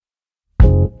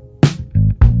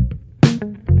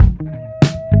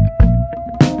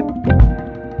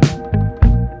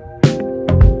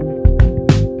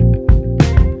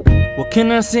Can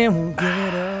I say I won't give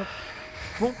it up?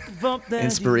 Won't give up that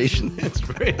Inspiration. It's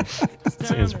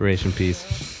an inspiration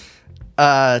piece.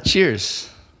 Cheers.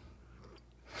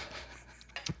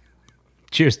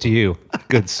 Cheers to you,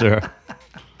 good sir.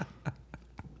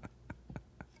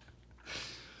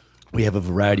 We have a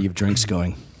variety of drinks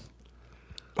going.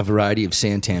 A variety of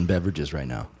Santan beverages right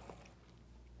now.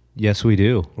 Yes, we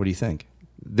do. What do you think?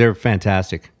 They're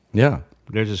fantastic. Yeah.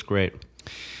 They're just great.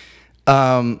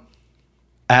 Adam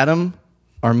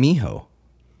Armijo.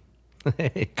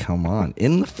 Come on.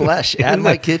 In the flesh at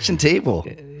my kitchen table.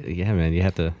 Yeah, man, you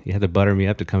have to butter me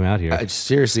up to come out here.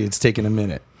 Seriously, it's taken a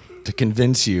minute to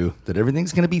convince you that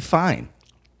everything's going to be fine.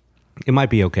 It might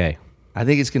be okay. I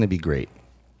think it's going to be great.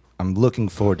 I'm looking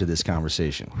forward to this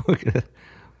conversation.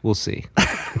 We'll see.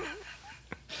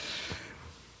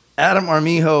 Adam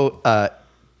Armijo,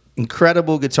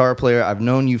 incredible guitar player. I've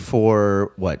known you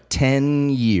for,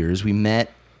 10 years. We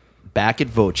met back at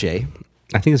Voce.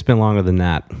 I think it's been longer than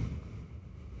that.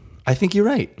 I think you're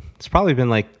right. It's probably been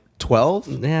like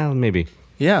 12? Yeah, maybe.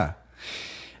 Yeah.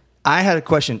 I had a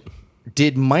question.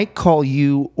 Did Mike call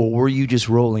you, or were you just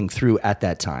rolling through at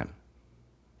that time?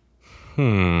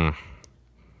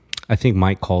 I think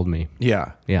Mike called me.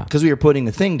 Yeah. Yeah. Because we were putting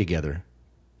a thing together.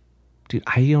 Dude,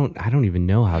 I don't even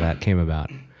know how that came about.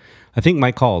 I think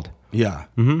Mike called. Yeah.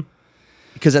 Mm-hmm.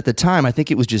 Because at the time, I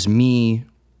think it was just me,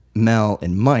 Mel,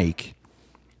 and Mike.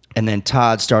 And then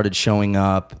Todd started showing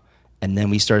up. And then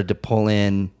we started to pull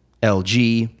in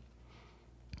LG.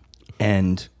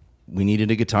 And we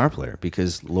needed a guitar player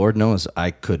because Lord knows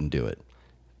I couldn't do it.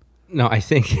 No, I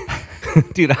think,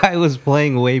 dude, I was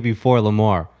playing way before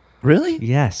Lamar. Really?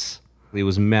 Yes. It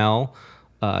was Mel,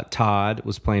 Todd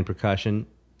was playing percussion,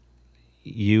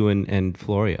 you and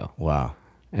Florio. Wow.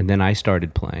 And then I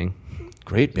started playing.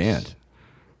 Great band.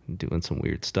 Doing some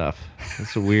weird stuff.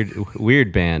 It's a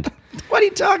weird band. What are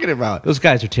you talking about? Those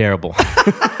guys are terrible.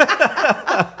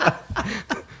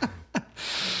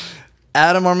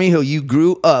 Adam Armijo, you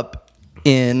grew up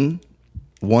in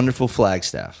wonderful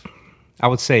Flagstaff. I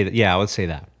would say that. Yeah, I would say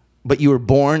that. But you were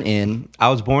born in I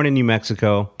was born in New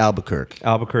Mexico, Albuquerque.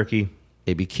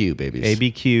 ABQ, babies.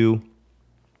 ABQ.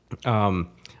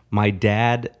 My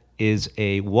dad he's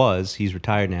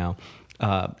retired now,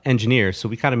 engineer. So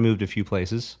we kind of moved a few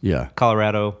places. Yeah.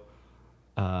 Colorado,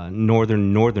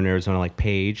 northern Arizona, like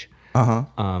Page. Uh-huh.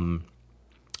 And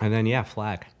then,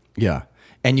 Flag. Yeah.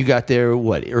 And you got there,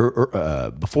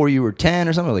 before you were 10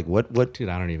 or something? Like, what? Dude,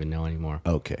 I don't even know anymore.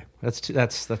 Okay. That's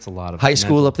a lot of... High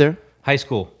school up there? High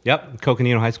school. Yep.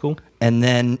 Coconino High School. And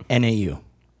then NAU.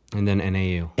 And then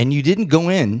NAU. And you didn't go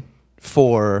in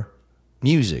for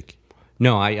music?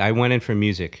 No, I went in for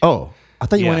music. Oh. I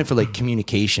thought you went Yeah. in for,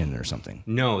 communication or something.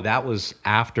 No, that was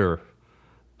after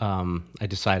I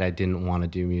decided I didn't want to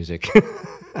do music.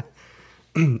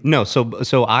 No,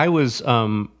 so I was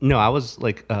I was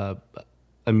like a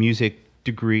music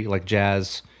degree, like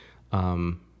jazz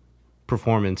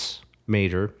performance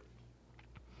major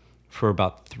for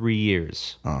about 3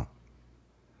 years. Oh.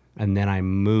 And then I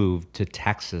moved to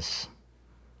Texas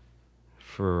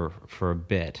for a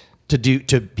bit. To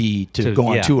go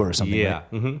on tour or something, Yeah.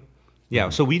 right? Mm-hmm. Yeah,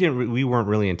 so we weren't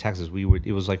really in Texas.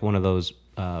 It was like one of those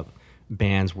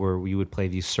bands where we would play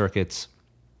these circuits,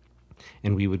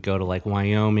 and we would go to like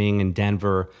Wyoming and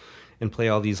Denver and play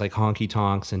all these like honky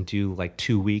tonks and do like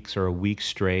 2 weeks or a week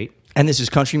straight. And this is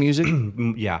country music?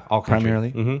 Yeah, all country.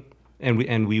 Primarily? Mm-hmm.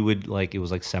 And we would like, it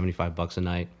was like $75 a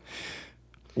night.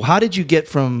 Well, how did you get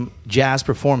from jazz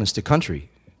performance to country?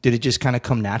 Did it just kind of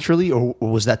come naturally, or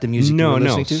was that the music you were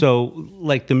listening to? So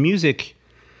like the music.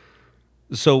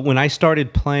 So when I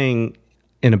started playing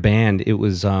in a band, it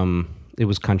was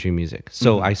country music.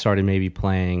 So I started maybe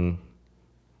playing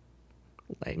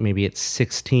like maybe at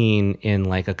 16 in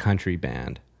like a country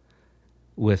band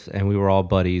and we were all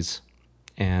buddies,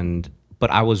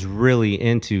 but I was really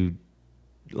into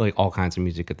like all kinds of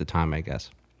music at the time, I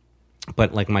guess.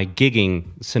 But like my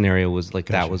gigging scenario was like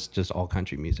that was just all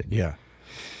country music. Yeah.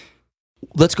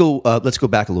 Let's go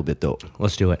back a little bit though.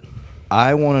 Let's do it.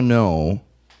 I want to know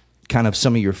kind of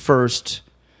some of your first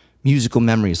musical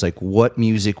memories. Like, what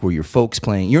music were your folks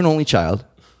playing? You're an only child.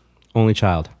 Only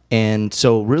child. And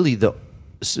so really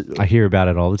I hear about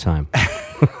it all the time.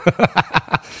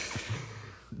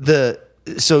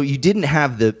 So you didn't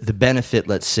have the benefit,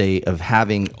 let's say, of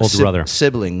having brother.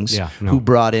 siblings Yeah, no. who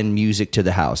brought in music to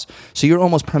the house. So you're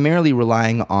almost primarily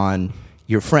relying on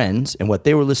your friends and what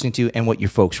they were listening to and what your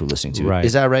folks were listening to. Right.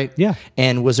 Is that right? Yeah.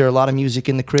 And was there a lot of music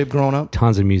in the crib growing up?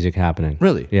 Tons of music happening.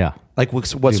 Really? Yeah. Like what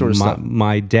sort of stuff?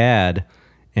 My dad,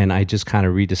 and I just kind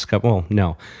of rediscovered,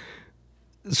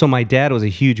 So my dad was a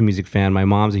huge music fan. My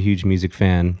mom's a huge music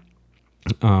fan.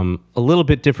 A little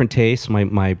bit different taste.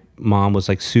 My mom was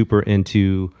like super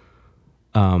into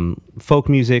folk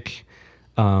music.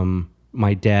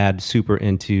 My dad super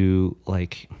into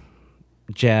like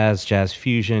jazz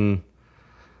fusion,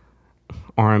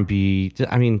 R&B.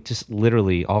 I mean, just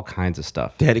literally all kinds of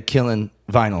stuff. They had a killing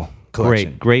vinyl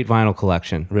collection. Great vinyl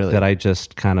collection. Really? That I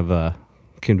just kind of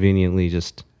conveniently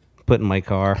just put in my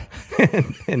car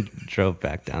and drove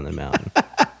back down the mountain.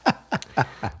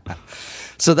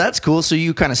 So that's cool. So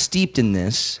you kind of steeped in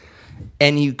this,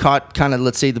 and you caught kind of,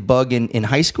 let's say, the bug in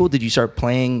high school. Did you start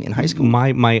playing in high school?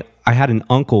 I had an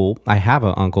uncle. I have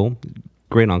an uncle,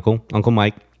 great uncle, Uncle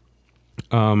Mike.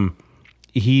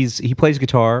 He plays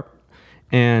guitar,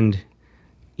 and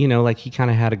you know, like he kind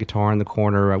of had a guitar in the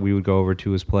corner. We would go over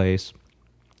to his place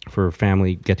for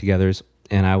family get-togethers,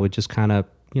 and I would just kind of,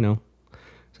 you know,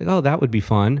 say, "Oh, that would be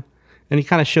fun." And he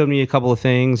kind of showed me a couple of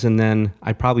things, and then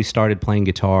I probably started playing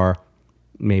guitar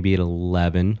maybe at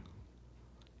 11,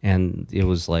 and it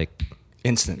was like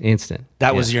Instant.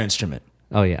 That was your instrument.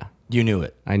 Oh yeah, You knew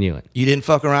it. I knew it. You didn't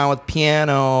fuck around with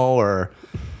piano or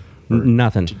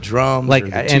Nothing. drums Like, or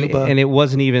the tuba. and it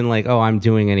wasn't even like, oh, I'm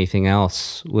doing anything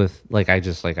else with, like, I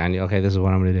knew, okay, this is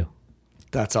what I'm going to do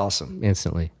That's awesome.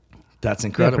 instantly. That's Yeah,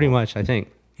 incredible. pretty much, I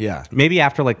think. Yeah. Maybe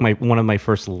after like one of my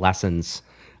first lessons,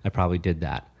 I probably did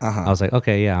that. I was like,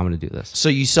 okay, yeah, I'm going to do this. So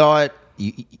you saw it.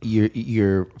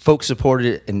 Your folks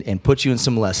supported it and put you in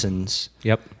some lessons.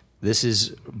 Yep. This is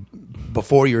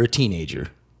before you're a teenager.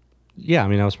 Yeah, I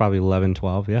mean, I was probably 11,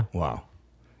 12, yeah. Wow.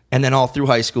 And then all through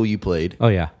high school you played. Oh,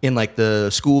 yeah. In like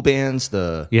the school bands,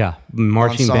 Yeah,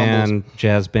 marching Ensembles. band,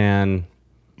 jazz band.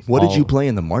 What did all- you play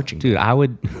in the marching band? Dude, I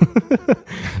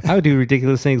would do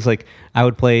ridiculous things. Like I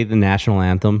would play the national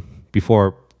anthem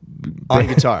before On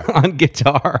guitar. on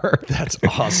guitar. That's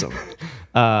awesome.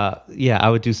 Yeah, I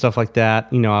would do stuff like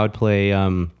that. You know, I would play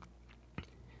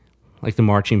like the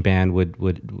marching band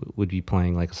would be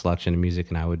playing like a selection of music,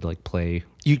 and I would like play.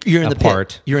 You're in the part.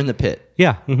 pit. You're in the pit.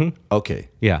 Yeah, hmm Okay.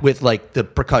 Yeah. With like the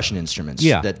percussion instruments.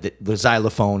 Yeah. The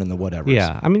xylophone and the whatever.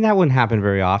 yeah. I mean, that wouldn't happen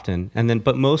very often, and then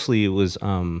but mostly it was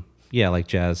like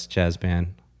jazz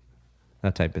band,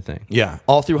 that type of thing. Yeah.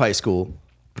 All through high school.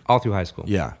 All through high school.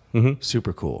 Yeah.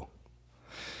 Super cool.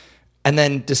 And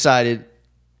then decided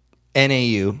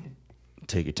NAU.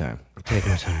 Take your time. Take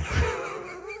my time.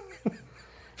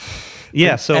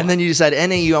 Yeah. So And then you decide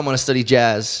NAU, I'm going to study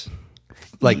jazz,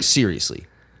 like seriously.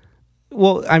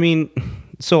 Well, I mean,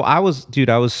 so I was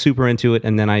super into it,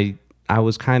 and then I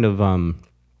was kind of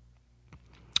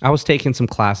I was taking some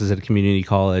classes at a community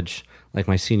college, like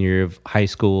my senior year of high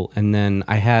school, and then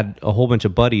I had a whole bunch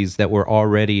of buddies that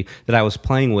I was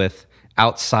playing with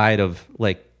outside of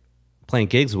like playing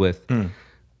gigs with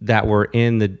that were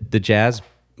in the jazz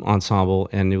ensemble,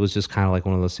 and it was just kind of like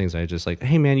one of those things. I just like,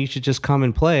 hey man, you should just come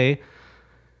and play,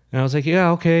 and I was like,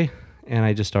 yeah, okay, and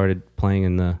I just started playing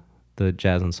in the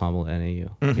jazz ensemble at NAU.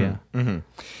 Yeah. And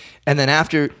then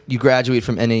after you graduate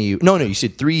from NAU, no, you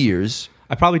said 3 years.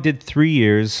 I probably did 3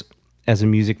 years as a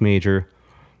music major,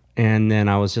 and then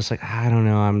I was just like, I don't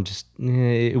know,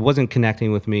 it wasn't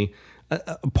connecting with me.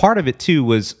 Part of it too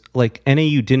was like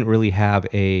NAU didn't really have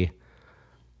a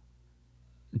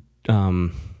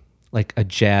like a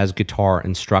jazz guitar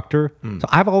instructor. So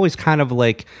I've always kind of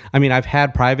like, I mean, I've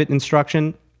had private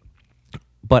instruction,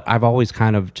 but I've always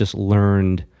kind of just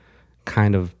learned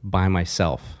kind of by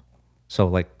myself. So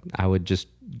like I would just,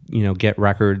 get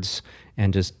records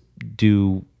and just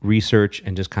do research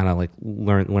and just kind of like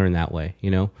learn that way,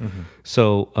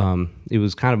 So it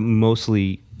was kind of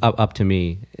mostly up to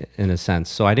me in a sense.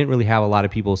 So I didn't really have a lot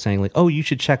of people saying like, oh, you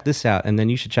should check this out, and then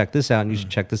you should check this out, and you should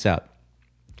check this out.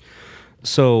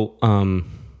 So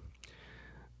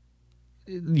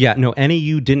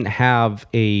NAU didn't have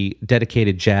a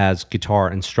dedicated jazz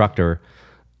guitar instructor.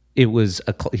 There was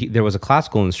a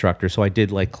classical instructor, so I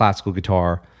did like classical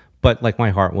guitar, but like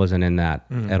my heart wasn't in that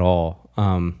at all.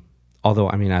 Although,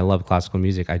 I mean, I love classical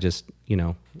music. I just,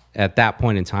 at that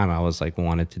point in time, I was like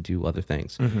wanted to do other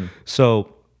things.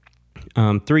 So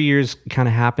 3 years kind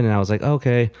of happened, and I was like,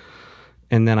 okay.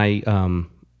 And then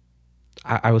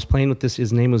I was playing with this.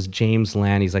 His name was James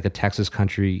Land. He's like a Texas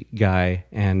country guy,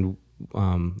 and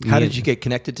How did you get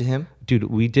connected to him? dude,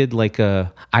 I did like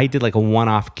a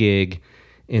one-off gig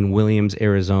in Williams,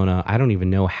 Arizona. I don't even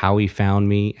know how he found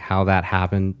me, how that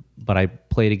happened, but I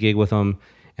played a gig with him,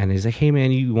 and he's like, hey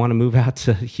man, you want to move out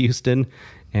to Houston?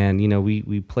 And,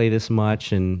 we play this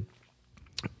much, and,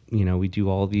 we do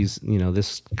all these,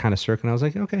 this kind of circuit. And I was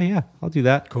like, okay, yeah, I'll do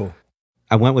that. Cool.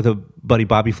 I went with a buddy,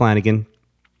 Bobby Flanagan.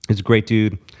 He's a great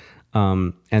dude.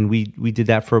 And we did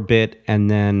that for a bit. And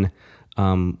then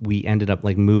we ended up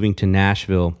like moving to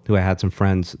Nashville, who I had some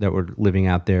friends that were living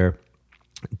out there.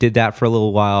 Did that for a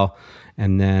little while.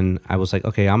 And then I was like,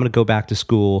 okay, I'm going to go back to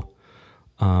school,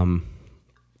 move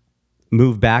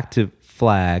back to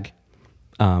Flag,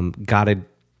 started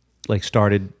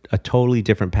a totally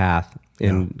different path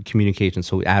in communication.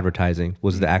 So advertising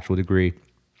was the actual degree.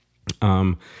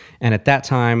 And at that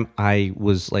time I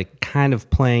was like kind of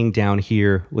playing down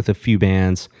here with a few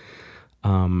bands.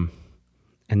 And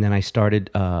then I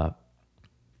started playing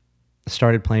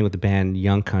with the band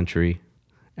Young Country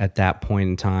at that point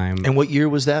in time. And what year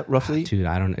was that roughly? Dude,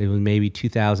 I don't know. It was maybe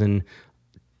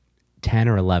 2010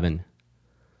 or 11.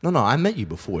 No, I met you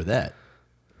before that.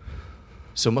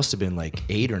 So it must have been like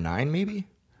 8 or 9 maybe?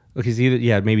 Because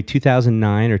maybe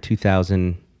 2009 or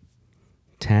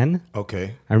 2010.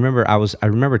 Okay. I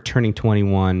remember turning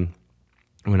 21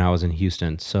 when I was in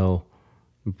Houston. So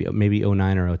maybe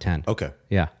 09 or 010. Okay.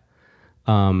 Yeah.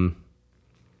 And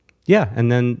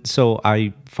then so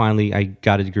I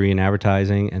got a degree in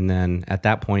advertising, and then at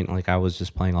that point, like I was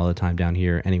just playing all the time down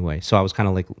here anyway. So I was kind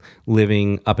of like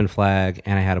living up in Flag,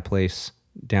 and I had a place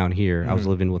down here. I was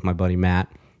living with my buddy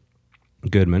Matt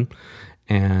Goodman,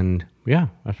 and yeah,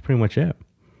 that's pretty much it.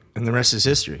 And the rest is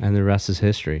history. And the rest is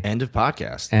history. End of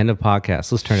podcast. End of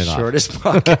podcast. Let's turn it off. Shortest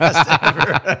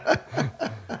podcast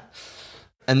ever.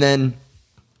 And then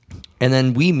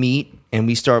we meet and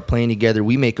we start playing together.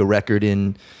 We make a record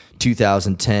in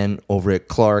 2010 over at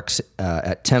Clark's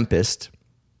at Tempest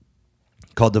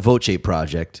called the Voce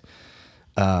Project.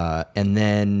 And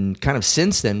then kind of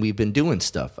since then, we've been doing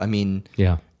stuff. I mean,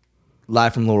 yeah.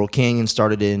 Live from Laurel Canyon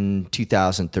started in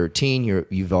 2013.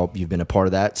 You've been a part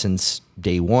of that since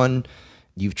day one.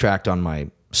 You've tracked on my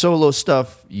solo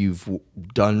stuff. You've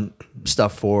done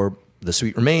stuff for The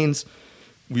Sweet Remains.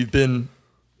 We've been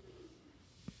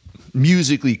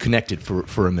musically connected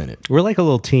for a minute. We're like a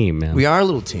little team, man. We are a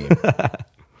little team.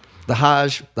 the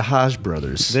Haj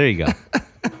brothers. There you go.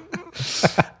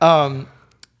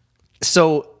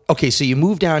 So you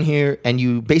move down here and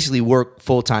you basically work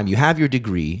full time. You have your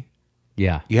degree.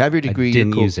 Yeah. You have your degree. I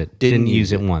didn't use it. Didn't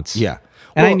use it once. Yeah.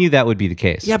 And Well, I knew that would be the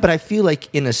case. Yeah, but I feel like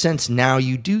in a sense now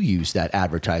you do use that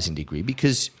advertising degree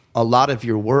because a lot of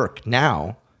your work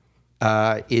now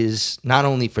is not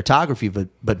only photography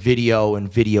but video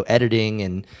and video editing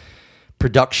and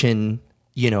production.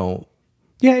 Yeah,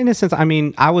 in a sense. I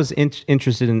mean, I was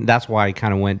interested in. That's why I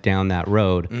kind of went down that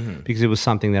road because it was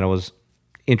something that I was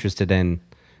interested in.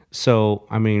 So,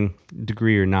 I mean,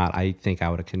 degree or not, I think I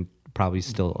would have probably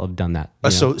still have done that.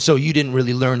 So you didn't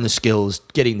really learn the skills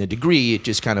getting the degree. It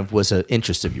just kind of was an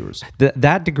interest of yours.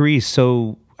 That degree is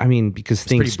so. I mean, because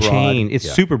things pretty broad. change.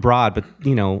 It's super broad, but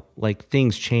like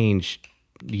things change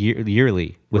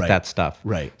yearly with Right. that stuff.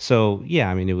 Right. So yeah,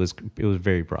 I mean, it was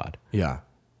very broad. Yeah.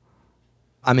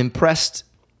 I'm impressed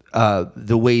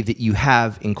the way that you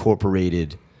have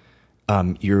incorporated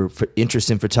your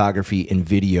interest in photography and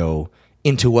video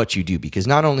into what you do, because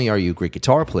not only are you a great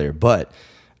guitar player, but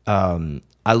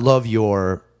I love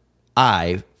your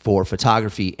eye for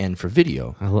photography and for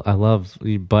video. I love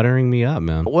you buttering me up,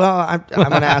 man. Well, I'm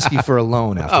going to ask you for a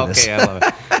loan after this. Okay, I love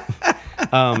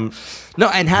it. No,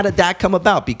 and how did that come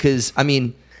about? Because, I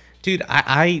mean... Dude,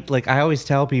 I always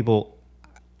tell people,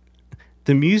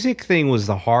 the music thing was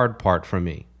the hard part for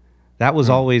me. That was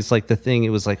always like the thing. It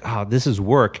was like, oh, this is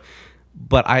work.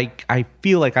 But I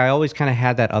feel like I always kind of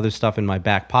had that other stuff in my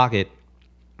back pocket,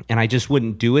 and I just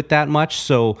wouldn't do it that much.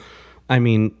 So, I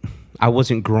mean, I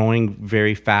wasn't growing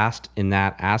very fast in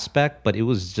that aspect, but it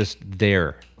was just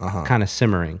there, kind of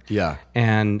simmering. Yeah.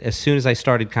 And as soon as I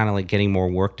started kind of like getting more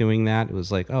work doing that, it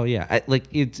was like, oh yeah,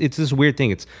 it's this weird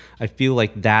thing. I feel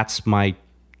like that's my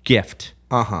gift,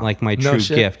 like my No true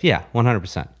shit. gift. Yeah,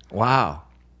 100%. Wow.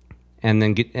 And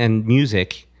then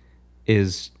music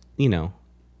is,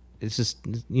 it's just,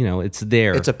 it's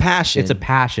there. It's a passion. It's a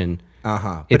passion.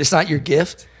 But it's not your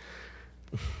gift?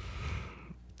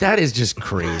 That is just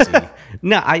crazy.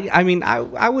 No, I mean,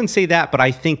 I wouldn't say that, but I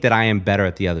think that I am better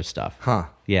at the other stuff. Huh.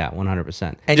 Yeah,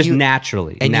 100%. And Just you-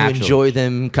 naturally. And naturally. you enjoy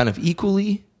them kind of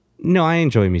equally? No, I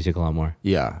enjoy music a lot more.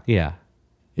 Yeah. Yeah.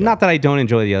 Not that I don't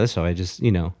enjoy the other stuff. I just,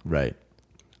 Right.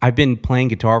 I've been playing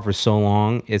guitar for so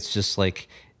long. It's just like,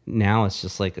 now it's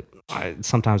just like,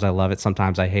 sometimes I love it.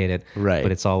 Sometimes I hate it. Right.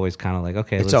 But it's always kind of like,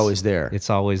 okay. It's always there.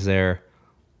 It's always there.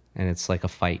 And it's like a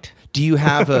fight. Do you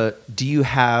have a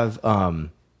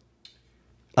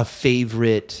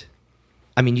favorite?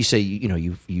 I mean, you say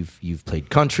you've played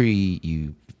country,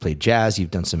 you've played jazz,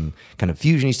 you've done some kind of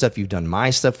fusiony stuff, you've done my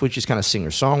stuff, which is kind of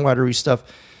singer-songwritery stuff.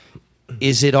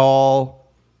 Is it all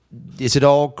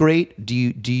great? Do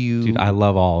you? Dude, I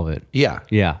love all of it. Yeah.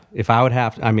 Yeah. If I would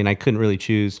have, I mean, I couldn't really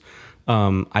choose,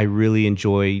 I really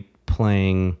enjoy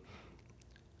playing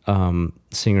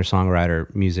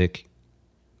singer-songwriter music.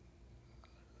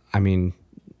 I mean,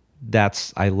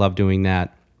 I love doing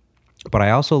that, but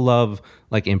I also love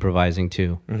like improvising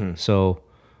too. So,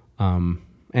 and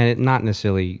not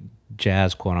necessarily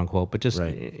jazz, quote unquote, but just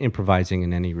improvising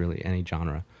in any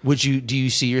genre. Do you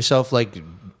see yourself like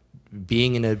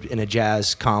being in a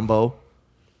jazz combo?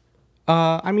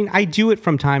 I mean, I do it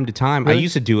from time to time. Really? I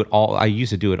used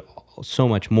to do it so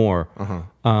much more.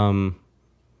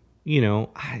 You know,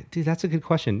 dude, that's a good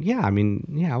question. Yeah, I mean,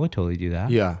 yeah, I would totally do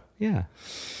that. Yeah. Yeah.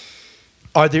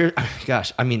 Are there,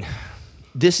 gosh, I mean,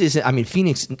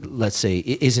 Phoenix, let's say,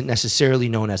 isn't necessarily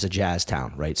known as a jazz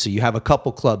town, right? So you have a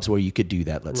couple clubs where you could do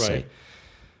that, let's say.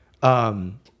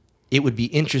 It would be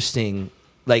interesting,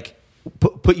 like,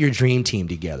 put your dream team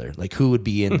together. Like, who would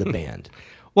be in the band?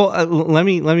 Well, let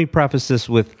me preface this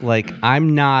with, like, I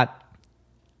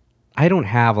don't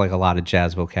have like a lot of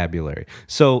jazz vocabulary.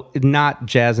 So not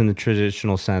jazz in the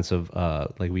traditional sense of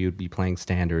like we would be playing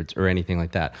standards or anything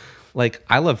like that. Like,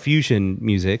 I love fusion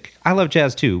music. I love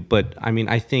jazz too, but I mean,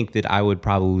 I think that I would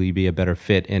probably be a better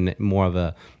fit in more of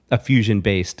a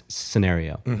fusion-based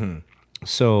scenario.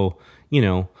 So, you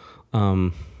know,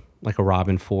 like a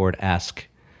Robin Ford-esque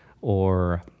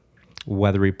or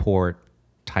Weather Report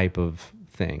type of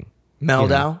thing.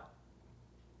 Meldau?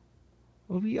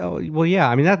 Well, yeah.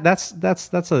 I mean, that's a... Is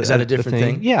that a different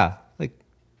thing? Yeah. Like,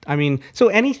 I mean, so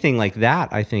anything like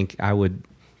that, I think I would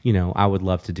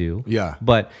love to do. Yeah.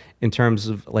 But in terms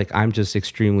of, like, I'm just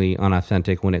extremely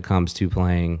unauthentic when it comes to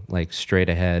playing, like, straight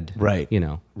ahead. Right. You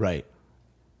know. Right.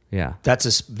 Yeah. That's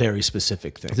a very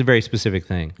specific thing. It's a very specific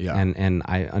thing. Yeah. And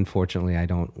I, unfortunately, I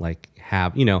don't, like,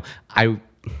 have, you know, I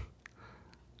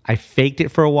faked it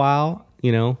for a while,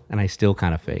 you know, and I still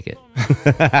kind of fake it.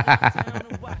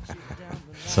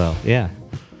 So, yeah.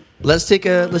 Let's take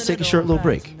a short little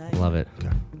break. Love it.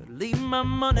 Leave my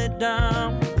money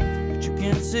down, but you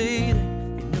can't say that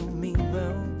you know me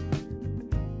well.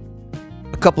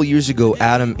 A couple years ago,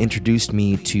 Adam introduced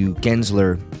me to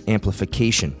Gensler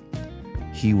Amplification.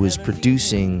 He was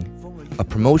producing a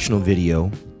promotional video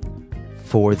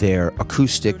for their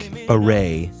acoustic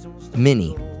array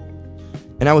Mini.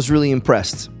 And I was really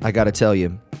impressed, I gotta tell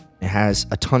you. It has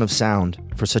a ton of sound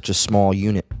for such a small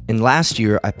unit. And last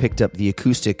year, I picked up the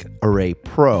Acoustic Array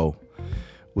Pro,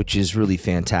 which is really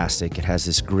fantastic. It has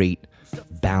this great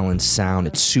balanced sound.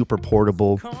 It's super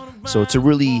portable. So it's a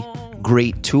really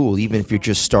great tool, even if you're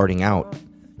just starting out.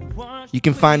 You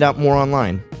can find out more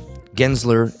online.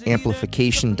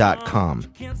 GenslerAmplification.com.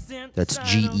 That's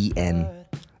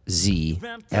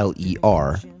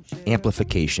GENZLER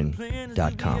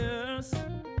Amplification.com.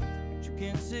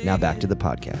 Now back to the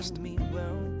podcast.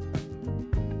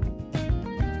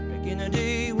 Back in the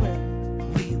day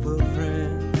when we were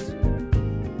friends,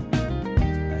 I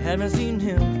haven't seen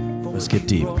him. Let's get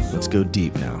deep. Let's go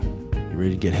deep now. You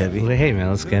ready to get heavy? Hey, man,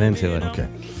 let's get into it. Okay.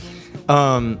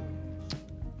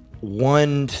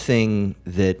 One thing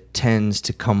that tends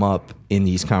to come up in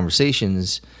these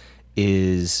conversations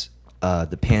is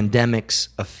the pandemic's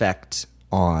effect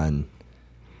on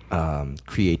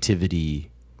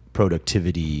creativity,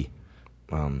 productivity,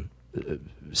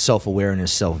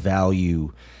 self-awareness,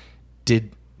 self-value.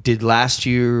 Did last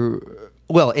year,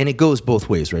 well, and it goes both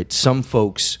ways, right? Some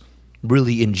folks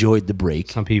really enjoyed the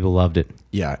break. Some people loved it.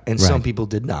 Yeah, and Right. some people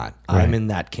did not. Right. I'm in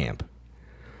that camp.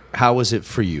 How was it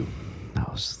for you?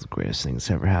 That was the greatest thing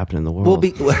that's ever happened in the world.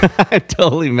 Well, I'm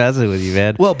totally messing with you,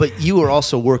 man. well, but you were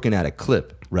also working at a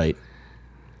clip, right?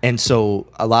 And so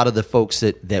a lot of the folks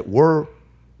that were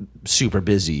super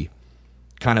busy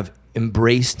kind of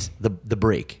embraced the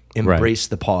break, embraced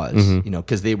the pause, you know,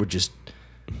 because they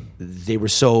were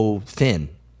so thin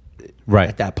Right.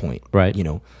 at that point. Right. You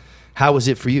know, how was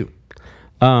it for you?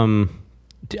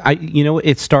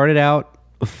 It started out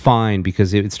fine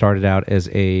because it started out as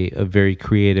a very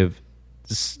creative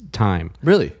time.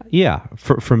 Really? Yeah,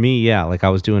 for me, yeah. Like I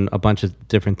was doing a bunch of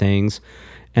different things,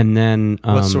 and then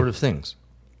What sort of things?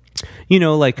 you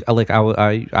know, like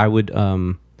I would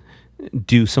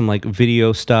do some like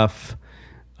video stuff,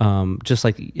 just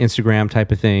like Instagram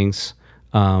type of things.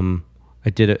 I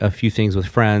did a few things with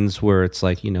friends where it's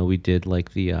like, you know, we did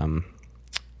like the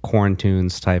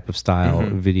Quarantunes type of style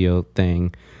video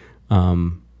thing.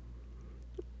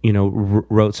 You know,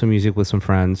 wrote some music with some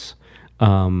friends.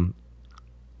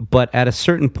 But at a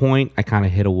certain point, I kind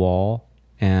of hit a wall,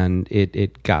 and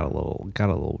it got a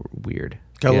little weird.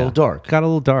 Got a little dark. Got a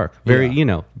little dark. Very, Yeah. you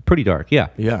know, pretty dark. Yeah.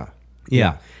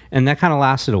 Yeah. And that kind of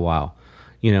lasted a while,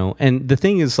 you know. And the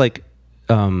thing is, like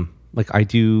I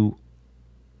do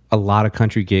a lot of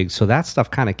country gigs, so that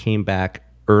stuff kind of came back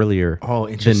earlier Oh,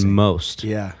 than interesting. most.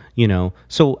 Yeah. You know,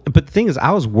 so, but the thing is,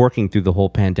 I was working through the whole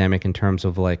pandemic in terms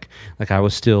of like I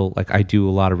was still like, I do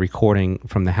a lot of recording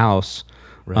from the house.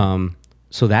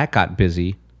 So that got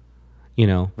busy, you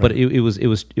know, but it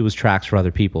was tracks for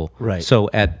other people. Right. So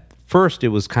at first it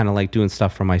was kind of like doing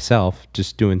stuff for myself,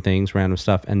 just doing things, random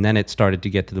stuff. And then it started to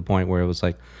get to the point where it was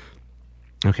like,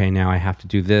 okay, now I have to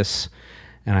do this,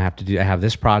 and I have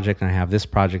this project, and I have this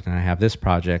project, and I have this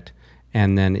project.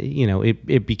 And then, you know,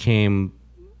 it became,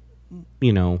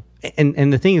 you know,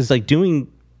 and the thing is, like,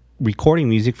 recording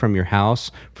music from your house,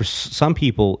 for some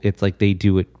people, it's like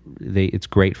it's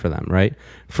great for them, right?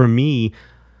 For me,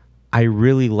 I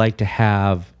really like to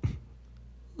have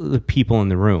the people in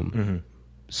the room. Mm-hmm.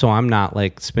 So I'm not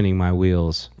like spinning my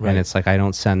wheels, right. And it's like I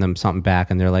don't send them something back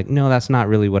and they're like, no, that's not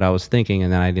really what I was thinking,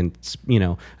 and then I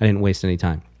didn't waste any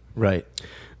time. Right.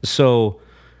 So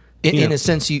in a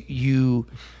sense, you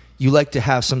like to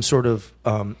have some sort of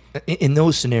in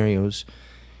those scenarios,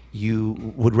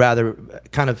 you would rather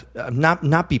kind of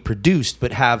not be produced,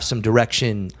 but have some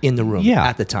direction in the room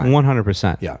at the time.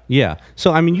 100%. Yeah.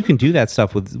 So I mean, you can do that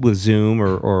stuff with Zoom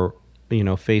or you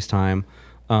know, FaceTime,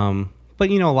 but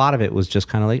you know, a lot of it was just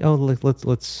kind of like, oh,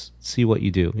 let's see what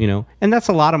you do, you know, and that's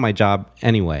a lot of my job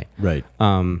anyway. Right.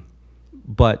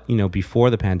 But you know, before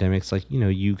the pandemic, it's like, you know,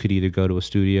 you could either go to a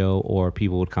studio or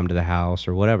people would come to the house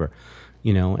or whatever,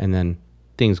 you know, and then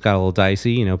things got a little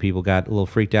dicey, you know, people got a little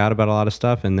freaked out about a lot of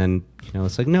stuff, and then, you know,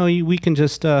 it's like, no, we can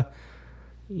just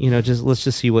you know, let's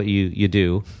just see what you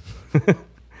do.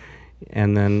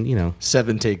 And then, you know,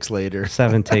 7 takes later,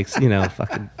 you know,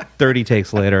 fucking 30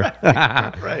 takes later.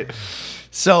 Right.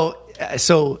 So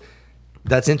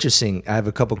that's interesting. I have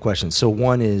a couple questions. So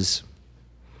one is,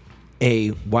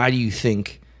 why do you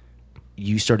think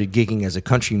you started gigging as a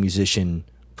country musician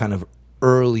kind of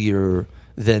earlier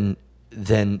than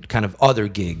kind of other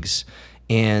gigs?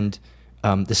 And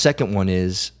the second one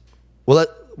is, let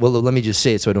me just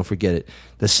say it so I don't forget it.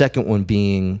 The second one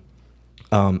being,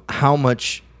 how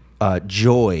much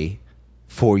joy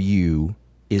for you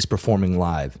is performing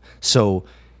live? So,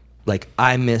 like,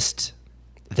 I missed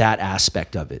that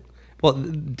aspect of it. Well,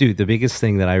 dude, the biggest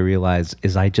thing that I realized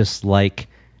is I just like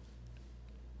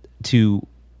to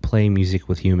play music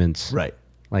with humans. Right.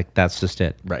 Like, that's just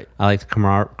it. Right. I like the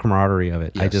camaraderie of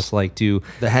it. Yes. I just like to...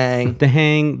 The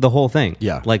hang, the whole thing.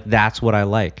 Yeah. Like, that's what I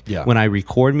like. Yeah. When I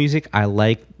record music, I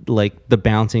like the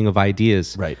bouncing of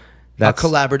ideas. Right. That's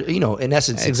collaborative, you know, in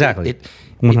essence. Exactly.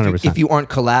 100%. If you aren't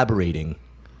collaborating,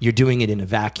 you're doing it in a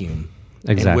vacuum.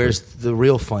 Exactly. And where's the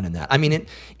real fun in that? I mean,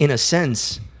 in a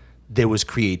sense, there was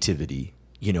creativity,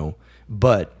 you know,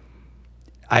 but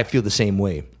I feel the same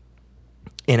way.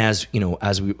 And as you know,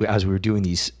 as we were doing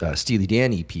these Steely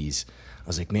Dan EPs, I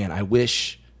was like, man, I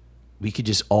wish we could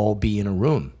just all be in a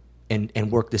room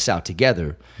and work this out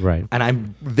together. Right. And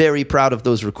I'm very proud of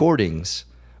those recordings,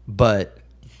 but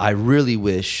I really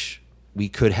wish we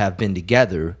could have been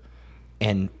together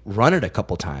and run it a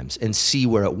couple times and see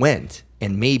where it went.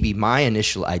 And maybe my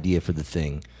initial idea for the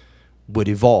thing would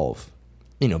evolve,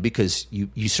 you know, because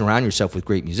you surround yourself with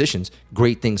great musicians,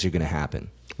 great things are going to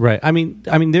happen. Right. I mean,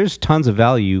 there's tons of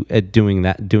value at doing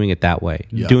it that way,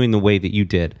 doing the way that you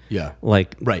did. Yeah.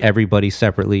 Like, right. Everybody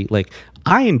separately. Like,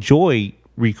 I enjoy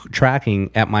tracking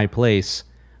at my place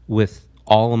with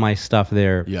all of my stuff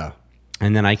there. Yeah.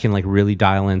 And then I can like really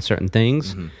dial in certain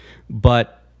things,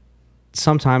 but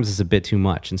sometimes it's a bit too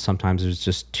much, and sometimes there's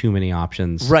just too many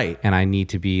options. Right. And I need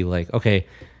to be like, okay,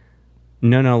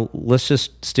 no, let's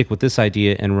just stick with this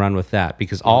idea and run with that,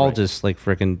 because I'll just like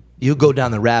freaking... You'll go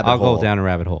down the rabbit hole. I'll go down a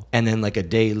rabbit hole. And then like a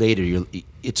day later,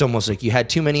 it's almost like you had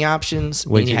too many options.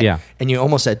 Yeah. And you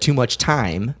almost had too much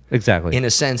time. Exactly. In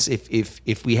a sense,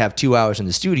 if we have 2 hours in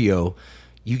the studio,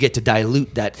 you get to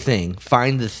dilute that thing,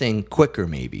 find the thing quicker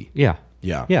maybe. Yeah.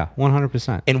 Yeah. Yeah,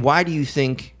 100%. And why do you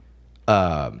think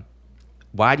the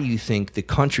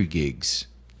country gigs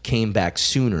came back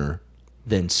sooner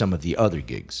than some of the other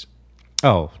gigs?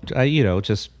 Oh, you know,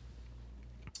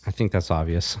 I think that's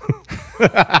obvious.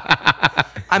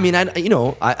 I mean,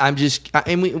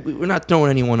 we're not throwing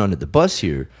anyone under the bus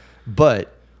here,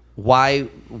 but why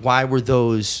were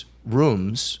those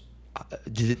rooms?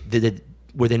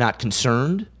 Were they not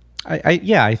concerned?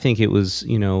 I think it was,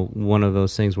 you know, one of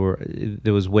those things where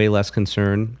there was way less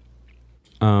concern.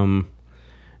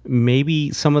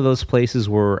 Maybe some of those places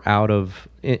were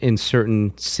in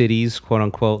certain cities, quote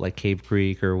unquote, like Cave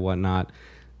Creek or whatnot,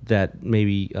 that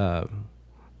maybe...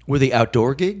 Were they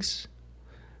outdoor gigs?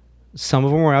 Some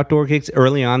of them were outdoor gigs.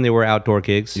 Early on, they were outdoor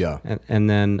gigs. Yeah. And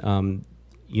then,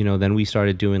 you know, then we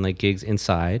started doing like gigs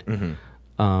inside.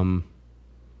 Mm-hmm.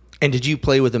 And did you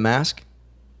play with a mask?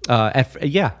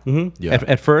 Yeah. Yeah.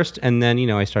 At first, and then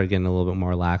I started getting a little bit more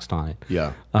relaxed on it.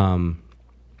 Yeah.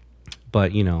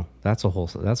 But that's a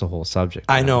whole subject.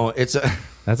 I know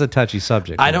That's a touchy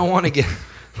subject. I don't want to get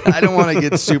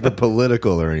super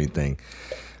political or anything,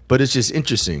 but it's just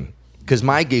interesting because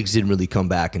my gigs didn't really come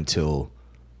back until,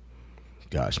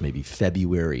 gosh, maybe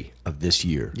February of this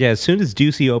year. Yeah, as soon as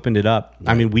Ducey opened it up,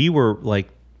 I mean, we were like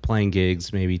playing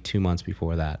gigs maybe 2 months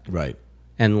before that, Right.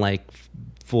 and like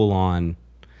full on,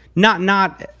 not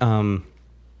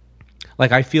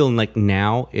like I feel like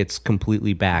now it's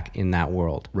completely back in that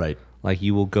world. Right. Like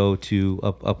you will go to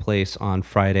a place on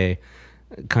Friday,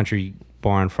 country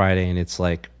bar on Friday, and it's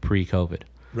like pre-COVID,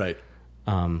 Right.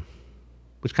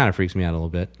 which kind of freaks me out a little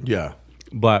bit. Yeah.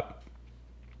 But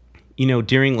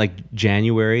during like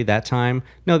January, that time,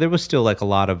 no, there was still like a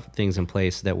lot of things in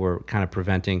place that were kind of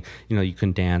preventing. You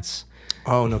couldn't dance.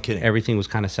 Oh, no kidding. Everything was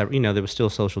kind of separate. There was still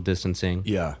social distancing.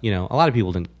 Yeah. A lot of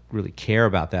people didn't really care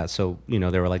about that. So,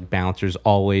 there were like bouncers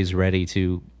always ready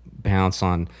to bounce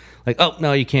on, like, oh,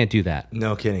 no, you can't do that.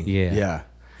 No kidding. Yeah. Yeah.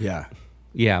 Yeah.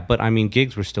 Yeah. But I mean,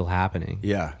 gigs were still happening.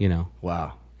 Yeah.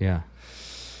 Wow. Yeah.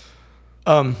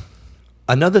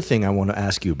 Another thing I want to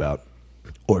ask you about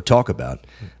or talk about,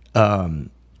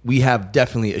 we have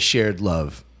definitely a shared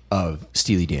love of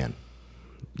Steely Dan.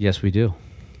 Yes, we do.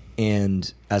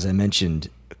 And as I mentioned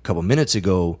a couple minutes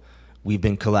ago, we've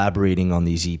been collaborating on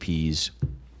these EPs,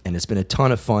 and it's been a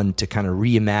ton of fun to kind of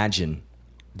reimagine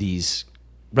these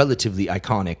relatively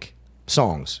iconic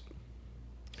songs.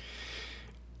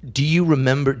 Do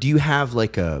you have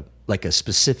like a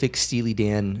specific Steely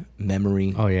Dan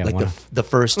memory? Oh, yeah, like the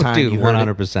first time Dude, you heard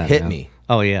 100%, it hit man. me.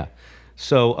 Oh yeah.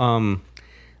 So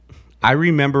I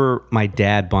remember my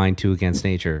dad buying Two Against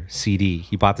Nature CD.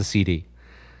 He bought the CD,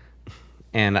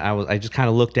 and I just kind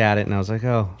of looked at it and I was like,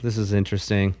 oh, this is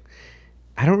interesting.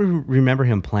 I don't remember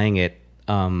him playing it.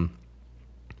 And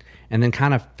then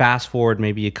kind of fast forward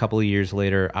maybe a couple of years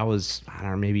later, I don't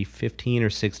know, maybe 15 or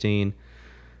 16.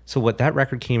 So that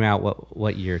record came out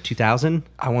what year? 2000?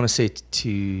 I want to say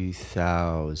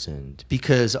 2000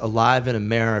 because Alive in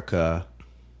America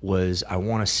was, I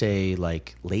want to say,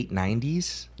 like late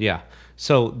 90s. Yeah.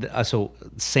 So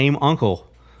same uncle.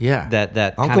 Yeah. That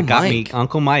Uncle kind of got Mike. me,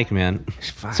 Uncle Mike, man.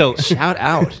 Fuck, So shout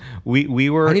out. we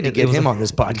were. I need to it get was him a- on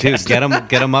this podcast. Dude,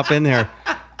 get him up in there.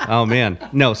 Oh man,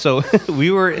 no. So we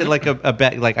were at like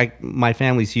my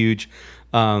family's huge.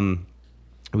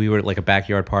 We were at like a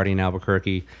backyard party in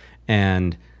Albuquerque,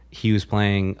 and he was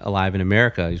playing Alive in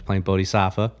America. He was playing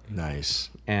Bodhisattva,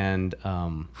 Nice. and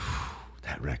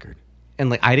That record. and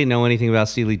like I didn't know anything about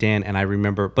Steely Dan, and I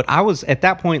remember, but I was at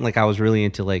that point like I was really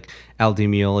into like Al Di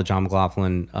Meola, John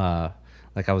McLaughlin,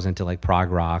 like I was into like prog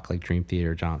rock, like Dream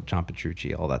Theater, John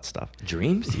Petrucci, all that stuff.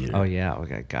 Dream Theater. Oh yeah,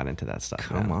 I got into that stuff.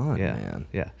 Come man. on, yeah, man.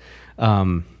 Yeah.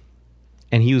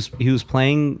 And he was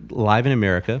playing Live in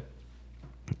America,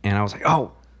 and I was like,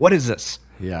 oh, what is this?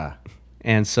 Yeah.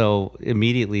 And so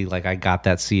immediately, like, I got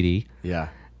that CD, Yeah.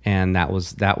 and that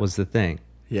was the thing.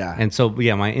 Yeah. And so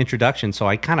yeah, my introduction. So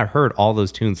I kind of heard all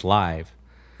those tunes live,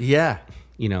 Yeah.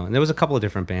 and there was a couple of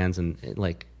different bands and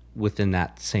like within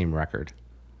that same record.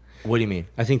 What do you mean?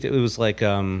 I think that it was like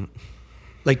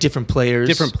Like different players?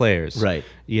 different players, Right.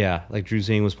 Yeah, like Drew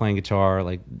Zing was playing guitar,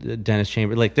 like Dennis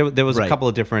Chambers. Like there was Right. a couple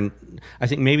of different. I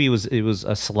think maybe it was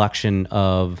a selection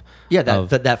of Yeah, of-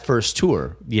 that first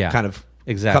tour. Yeah, Kind of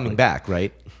exactly. coming back,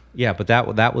 right? yeah, but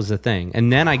that was the thing.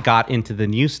 And then I got into the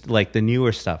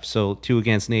newer stuff. So Two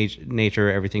Against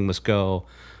Nature, Everything Must Go.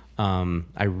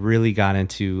 I really got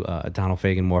into Donald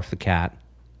Fagen, Morph the Cat.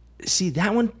 See,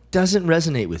 that one doesn't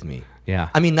resonate with me. Yeah.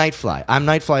 I mean, Nightfly. I'm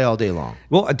Nightfly all day long.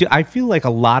 Well, I feel like a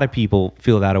lot of people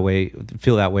feel that way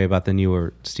about the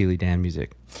newer Steely Dan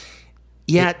music.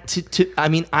 Yeah, I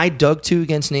mean, I dug Two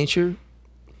Against Nature.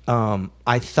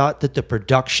 I thought that the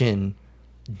production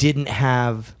didn't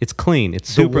have, It's clean. It's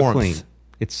The super warmth. clean.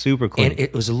 It's super clean. and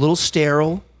it was a little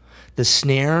sterile. The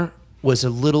snare was a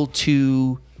little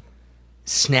too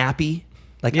snappy.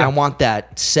 Like, Yeah. I want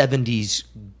that 70s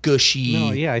gushy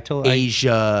No, yeah,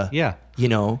 Asia. yeah.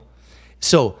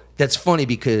 So that's funny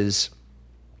because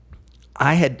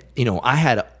I had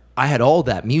all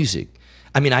that music.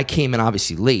 I mean, I came in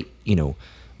obviously late,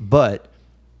 but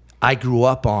I grew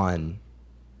up on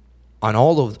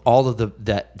all of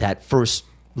that first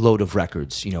load of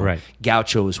records. Right.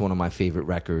 Gaucho is one of my favorite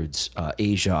records.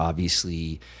 Asia,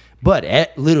 obviously, but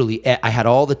literally, I had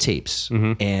all the tapes,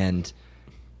 and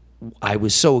I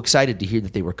was so excited to hear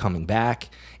that they were coming back.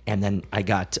 And then I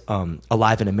got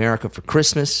Alive in America for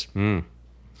Christmas.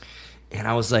 And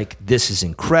I was like, this is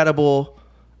incredible.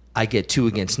 I get Two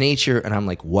Against Nature. And I'm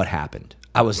like, what happened?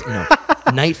 I was,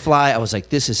 Nightfly, I was like,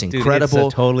 this is Dude, incredible.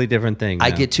 it's a totally different thing. I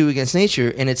man. get Two Against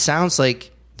Nature, and it sounds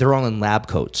like they're all in lab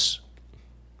coats.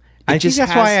 I think just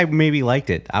that's has- why I maybe liked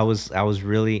it. I was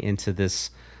really into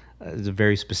this. It's a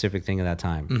very specific thing at that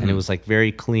time, and it was like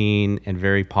very clean and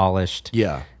very polished.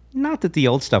 Yeah. Not that the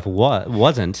old stuff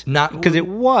wasn't, Not- because it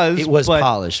was. it was but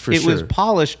polished, for It was sure.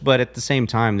 polished, but at the same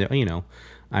time,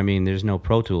 I mean, there's no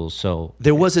Pro Tools, so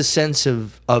There was a sense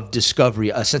of discovery,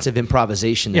 a sense of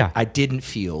improvisation that Yeah. I didn't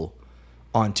feel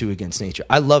on Two Against Nature.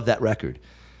 I love that record,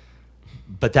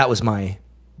 but that was my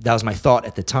thought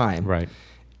at the time. right.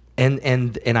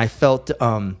 And I felt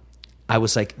I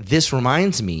was like, this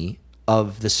reminds me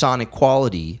of the sonic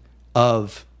quality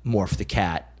of Morph the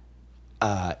Cat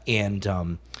and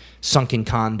Sunken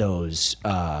Condos,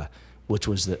 which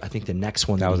was I think the next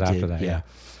one That that was he after did. that,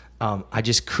 yeah. I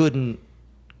just couldn't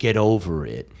get over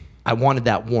it. I wanted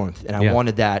that warmth, and I Yeah.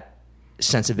 wanted that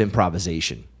sense of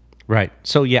improvisation. Right.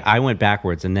 So yeah, I went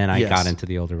backwards, and then I Yes. got into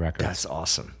the older records. That's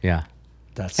awesome. Yeah.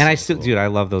 That's And I so still, cool. dude, I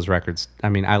love those records. I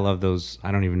mean, I love those.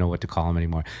 I don't even know what to call them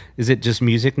anymore. Is it just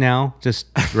music now? Just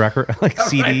record, like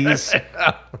CDs?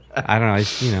 I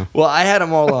don't know. Well, I had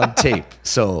them all on tape,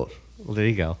 so Well, there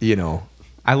you go. .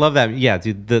 I love that. Yeah,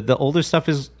 dude. The older stuff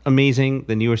is amazing.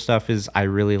 The newer stuff is, I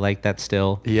really like that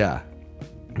still. Yeah,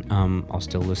 I'll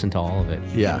still listen to all of it.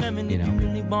 yeah. Have it You if know. you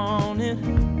really want it.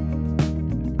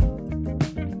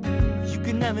 You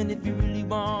can have it if you really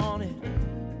want it.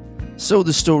 So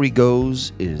the story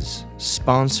goes is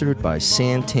sponsored by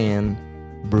Santan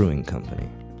Brewing Company.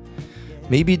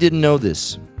 Maybe you didn't know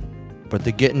this, but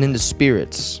they're getting into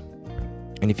spirits.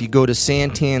 And if you go to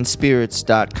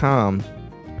santanspirits.com,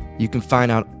 you can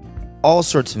find out all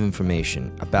sorts of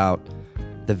information about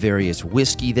the various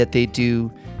whiskey that they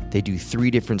do. They do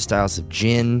 3 different styles of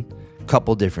gin, a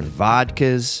couple different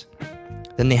vodkas.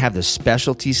 Then they have the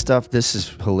specialty stuff. This is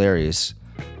hilarious.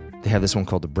 They have this one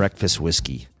called the Breakfast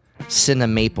Whiskey.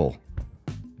 Cinnamaple.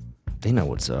 They know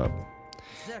what's up.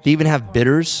 They even have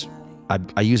bitters.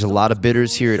 I use a lot of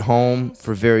bitters here at home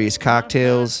for various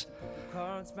cocktails.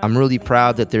 I'm really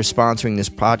proud that they're sponsoring this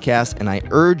podcast, and I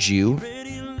urge you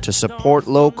to support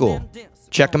local.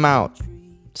 Check them out.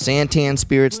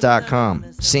 SantanSpirits.com,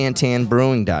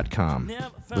 SantanBrewing.com.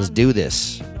 Let's do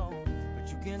this.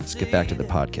 Let's get back to the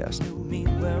podcast. Me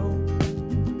well.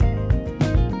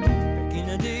 Back in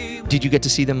the day, Did you get to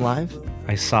see them live?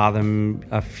 I saw them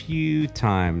a few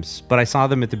times, but I saw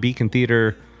them at the Beacon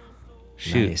Theater.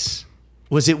 Shoot. Nice.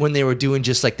 Was it when they were doing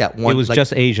just like that one? It was like-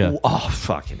 just Asia. Oh,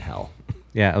 fucking hell.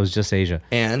 Yeah, it was just Asia.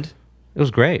 And It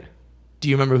was great. do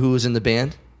you remember who was in the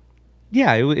band?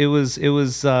 Yeah, it was Keith it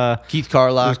was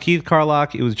Carlock. Keith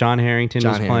Carlock. It was John Harrington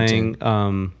John was playing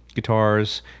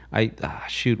guitars.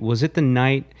 Shoot, was it the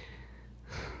night?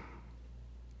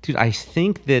 Dude, I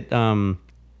think that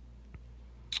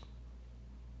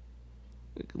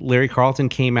Larry Carlton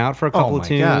came out for a couple of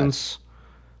my God. tunes.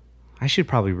 I should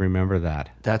probably remember that.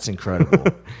 That's incredible.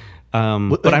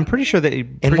 But I'm pretty sure that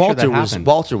And Walter was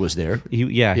Walter was there.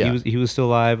 Yeah. Yeah. He was still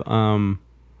alive.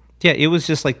 Yeah, it was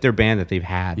just like their band that they've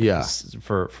had Yeah.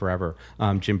 for forever.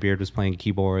 Jim Beard was playing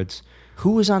keyboards.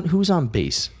 Who was on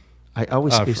bass? I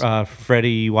always space.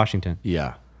 Freddie Washington.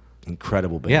 Yeah,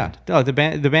 incredible band. Yeah, oh, the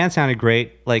band sounded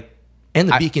great. Like, and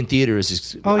the Beacon Theater is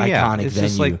this Oh, yeah. iconic It's venue.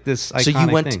 just like this so you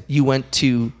iconic went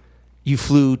thing. you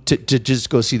flew to just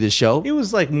go see this show. it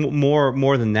was like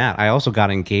more than that. I also got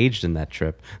engaged in that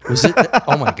trip. Was it?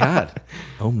 Oh my god.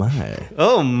 Oh my.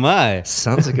 Oh my!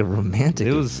 Sounds like a romantic.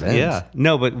 It was event. yeah.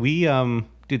 No, but we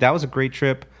dude, that was a great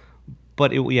trip.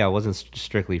 But it wasn't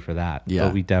strictly for that. Yeah.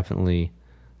 But we definitely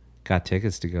got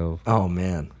tickets to go Oh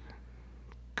man.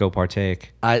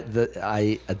 partake.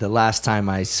 The last time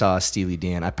I saw Steely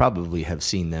Dan, I probably have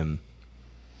seen them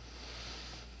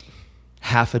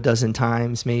half a dozen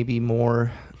times, maybe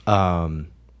more.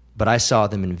 But I saw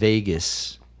them in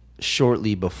Vegas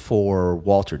shortly before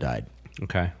Walter died.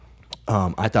 Okay.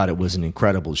 I thought it was an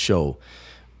incredible show,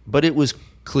 but it was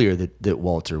clear that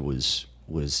Walter was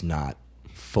not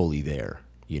fully there.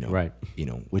 Right.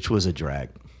 Which was a drag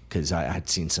because I had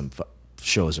seen some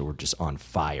shows that were just on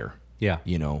fire. Yeah.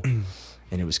 And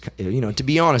it was, to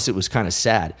be honest, it was kind of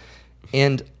sad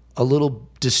and a little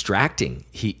distracting.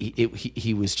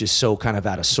 He was just so kind of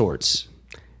out of sorts.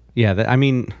 Yeah. I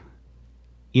mean,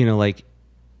 like,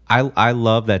 I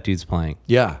love that dude's playing.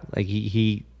 Yeah. Like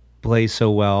he plays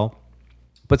so well,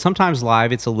 but sometimes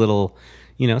live it's a little,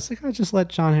 it's like, oh, just let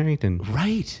John Harrington.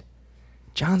 Right.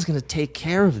 John's gonna take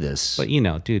care of this. But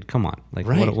dude, come on. Like,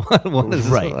 Right. what is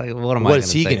right. this? Like, what am I What going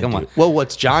is to he say? gonna Come do? on. Well,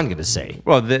 what's John gonna say?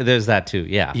 Well, there's that too.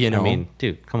 Yeah. You know? I mean,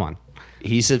 dude, come on.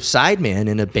 He's a sideman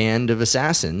in a band of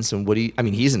assassins,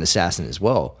 and he's an assassin as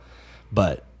well.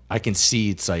 But I can see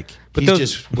it's like But he's those-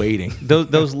 just waiting.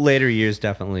 Those later years,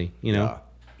 definitely, you know. Yeah.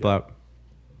 But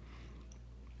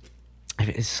I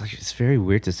mean, it's very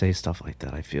weird to say stuff like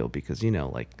that. I feel because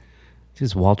like this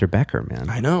is Walter Becker, man.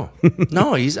 I know.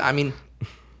 No, he's. I mean,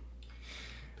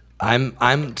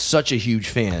 I'm such a huge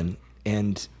fan,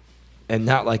 and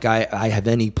not like I have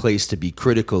any place to be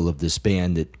critical of this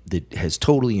band that has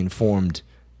totally informed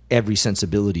every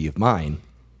sensibility of mine.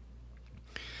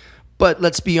 But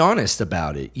let's be honest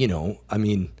about it. I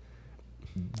mean,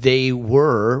 they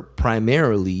were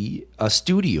primarily a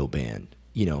studio band.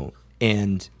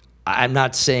 And I'm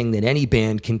not saying that any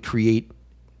band can create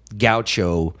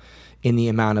Gaucho in the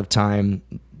amount of time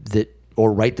that,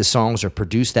 or write the songs or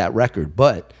produce that record,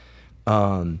 but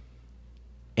and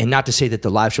not to say that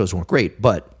the live shows weren't great,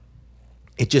 but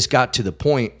it just got to the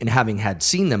point, and having had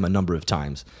seen them a number of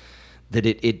times, that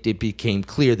it became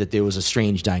clear that there was a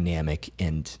strange dynamic,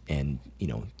 and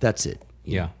that's it.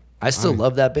 Yeah. I still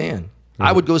love that band.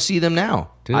 I would go see them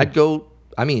now. Dude. I'd go.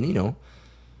 I mean,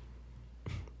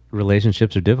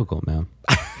 Relationships are difficult, man.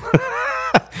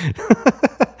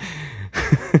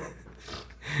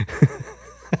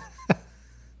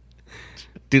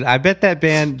 Dude, I bet that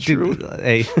band. Dude,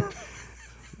 hey,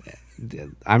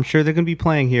 I'm sure they're gonna be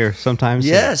playing here sometime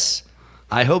soon. yes,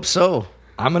 I hope so.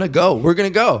 I'm gonna go. We're gonna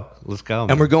go, Let's go, and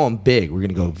man. we're going big. We're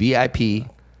gonna go VIP.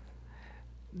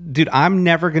 Dude, I'm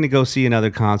never gonna go see another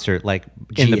concert like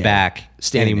in the GA. back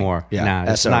Standing. anymore. Yeah,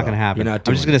 Nah, it's SRO. not gonna happen. You're not I'm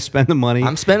doing just gonna spend the money.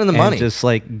 I'm spending the and money. Just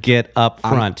like get up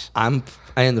front. I'm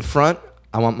in the front.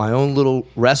 I want my own little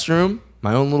restroom,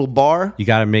 my own little bar. You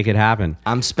got to make it happen.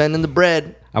 I'm spending the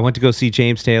bread. I went to go see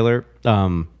James Taylor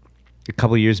a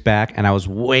couple of years back, and I was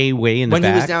way in the When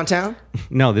back. he was downtown?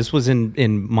 No, this was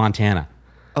in Montana,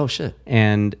 Oh shit.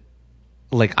 and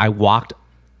like I walked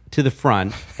to the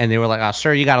front, and they were like, "Oh,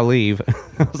 sir, you got to leave."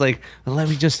 I was like, "Let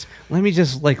me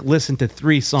just like listen to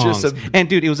 3 songs." And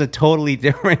dude, it was a totally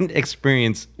different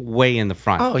experience way in the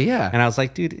front. Oh, yeah. And I was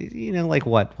like, dude, like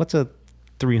what's a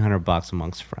 $300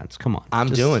 amongst friends? Come on, I'm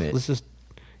doing it. Let's just,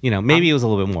 maybe it was a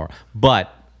little bit more,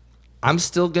 but. I'm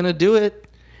still gonna do it.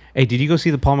 Hey, did you go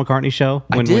see the Paul McCartney show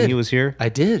when he was here? I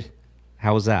did.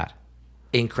 How was that?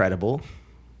 Incredible.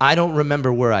 I don't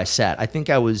remember where I sat. I think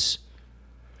I was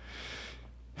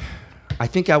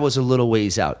a little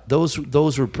ways out. Those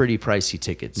were pretty pricey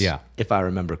tickets. Yeah. If I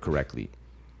remember correctly.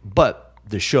 But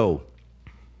the show,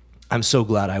 I'm so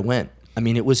glad I went. I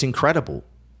mean, it was incredible.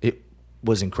 It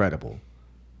was incredible.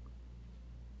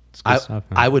 It's good stuff,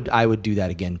 man. I would do that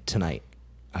again tonight.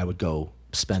 I would go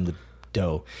spend the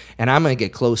dough, and I'm gonna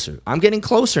get closer. I'm getting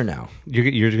closer now.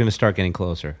 You're going to start getting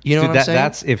closer. You know what I'm saying?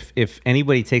 That's if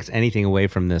anybody takes anything away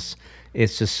from this,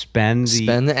 it's just spend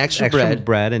the extra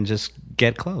bread and just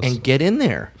get close. And get in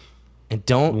there, and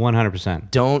don't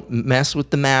 100%. mess with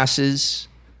the masses,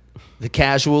 the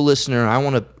casual listener. I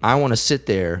want to sit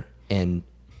there and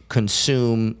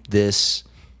consume this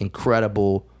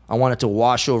incredible. I want it to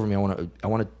wash over me. I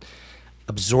want to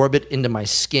absorb it into my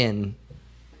skin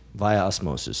via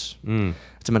osmosis.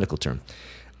 It's a medical term.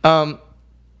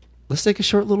 Let's take a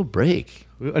short little break.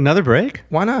 Another break?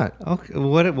 Why not? Okay,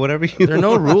 whatever you. There are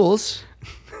no rules.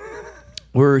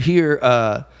 We're here,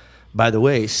 by the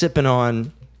way, sipping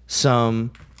on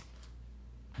some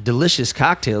delicious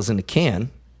cocktails in a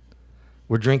can.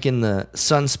 We're drinking the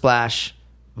Sunsplash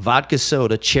Vodka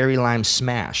Soda Cherry Lime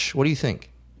Smash. What do you think?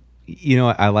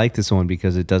 I like this one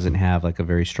because it doesn't have like a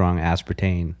very strong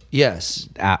aspartame Yes.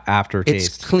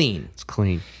 aftertaste. It's clean. It's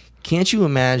clean. Can't you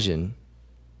imagine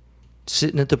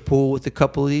sitting at the pool with a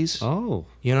couple of these? Oh,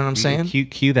 You know what I'm saying?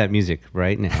 Cue that music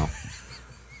right now.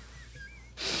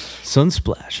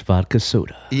 Sunsplash Vodka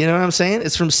Soda. You know what I'm saying?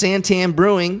 It's from Santan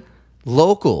Brewing,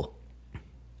 local.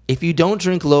 If you don't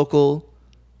drink local,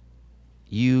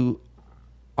 you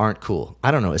aren't cool.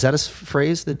 I don't know. Is that a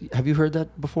phrase that have you heard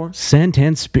that before?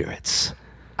 Santan Spirits.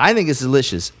 I think it's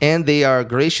delicious, and they are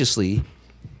graciously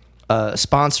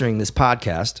sponsoring this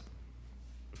podcast.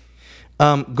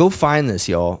 Go find this,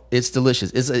 y'all. It's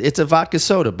delicious. It's a vodka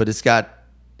soda, but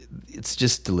it's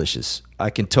just delicious. I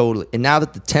can totally. And now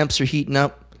that the temps are heating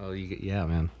up, Oh, yeah,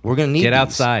 man. we're gonna need Get these.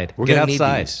 outside. We're Get gonna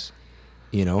outside.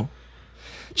 need these.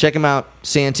 Check them out.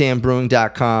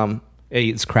 santanbrewing.com. Hey,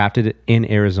 it's crafted in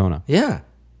Arizona. Yeah,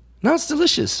 no, it's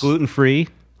delicious. Gluten free.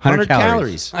 100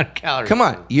 calories. 100 calories. Come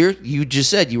on, you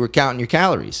just said you were counting your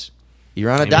calories.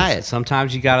 You're on a diet.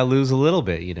 Sometimes you got to lose a little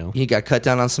bit, You got to cut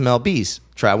down on some LBs.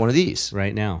 Try one of these.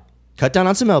 right now. Cut down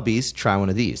on some LBs. Try one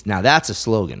of these. Now that's a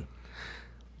slogan.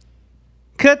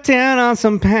 Cut down on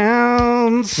some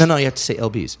pounds. No, you have to say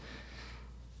LBs.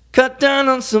 Cut down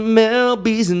on some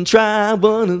LBs and try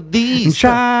one of these.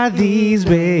 Try these,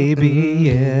 baby.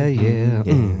 Yeah, yeah.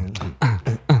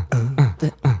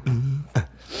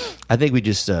 I think we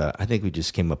just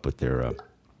came up with their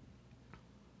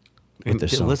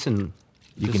song. Listen,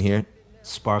 You can hear it.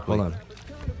 sparkling. Hold on.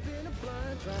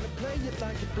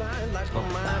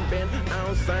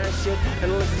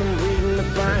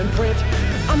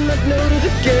 I'm not new to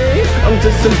the game. I'm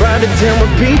just somebody tell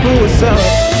my people what's up.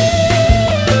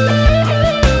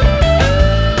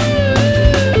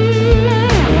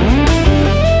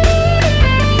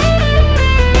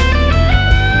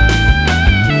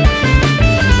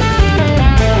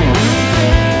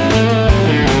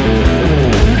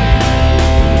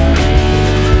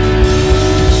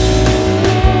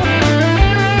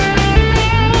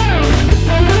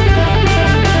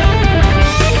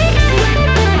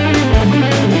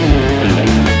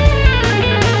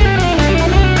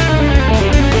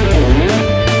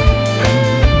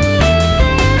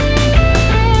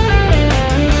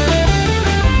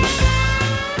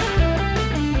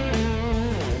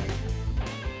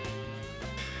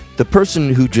 The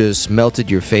person who just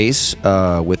melted your face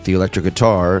with the electric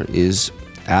guitar is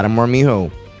Adam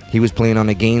Armijo. He was playing on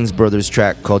a Gaines Brothers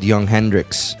track called Young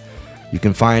Hendrix. You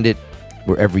can find it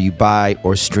wherever you buy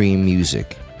or stream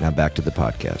music. Now back to the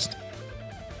podcast.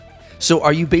 So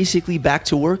are you basically back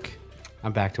to work?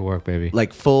 I'm back to work, baby.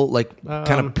 Like full, like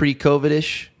kind of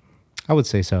pre-COVID-ish? I would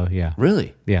say so, yeah.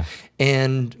 Really? Yeah.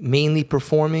 And mainly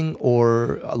performing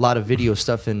or a lot of video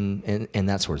stuff and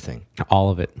that sort of thing? All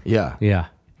of it. Yeah. Yeah.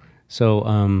 So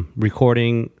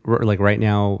recording, like right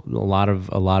now, a lot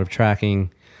of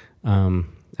tracking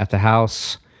at the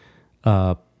house.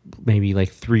 Maybe like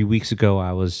 3 weeks ago,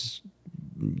 I was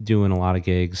doing a lot of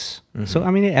gigs. Mm-hmm. So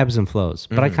I mean, it ebbs and flows,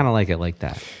 but I kind of like it like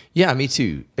that. Yeah, me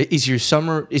too. Is your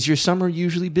summer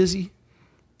usually busy?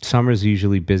 Summer's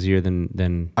usually busier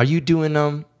than. Are you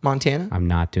doing Montana? I'm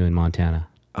not doing Montana.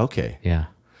 Okay. Yeah.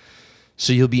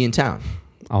 So you'll be in town.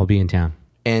 I'll be in town.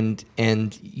 And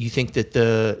you think that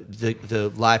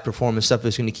the live performance stuff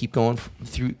is going to keep going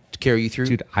through to carry you through?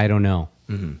 Dude, I don't know.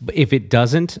 Mm-hmm. But if it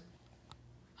doesn't,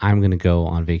 I'm going to go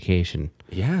on vacation.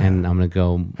 Yeah. And I'm going to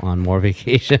go on more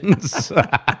vacations.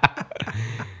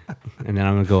 And then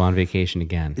I'm going to go on vacation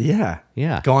again. Yeah.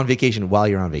 Yeah. Go on vacation while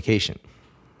you're on vacation.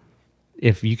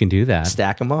 If you can do that.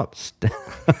 Stack them up.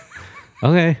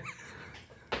 Okay.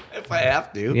 If I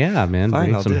have to. Yeah, man. Fine,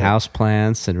 Bring I'll some do it. house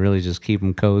plants and really just keep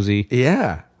them cozy.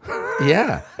 Yeah.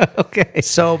 Yeah. Okay.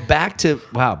 So back to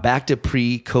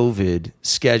pre-COVID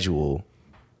schedule.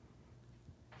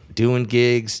 Doing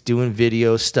gigs, doing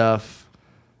video stuff,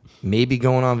 maybe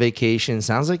going on vacation.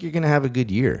 Sounds like you're going to have a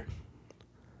good year.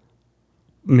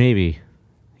 Maybe.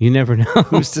 You never know.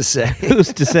 Who's to say?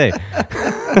 Who's to say?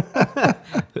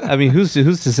 I mean, who's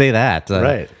to say that?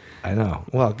 Right. I know.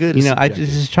 Well, good. You know, I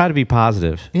just try to be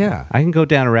positive. Yeah. I can go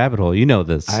down a rabbit hole. You know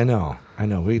this. I know.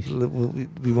 We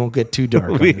won't get too dark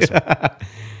on this one.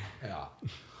 Yeah.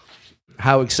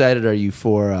 How excited are you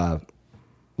for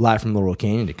Live from Laurel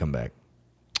Canyon to come back?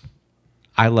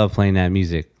 I love playing that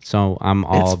music, so I'm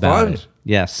all It's about fun. it.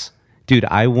 Yes. Dude,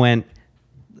 I went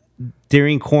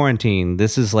during quarantine.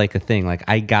 This is like a thing. Like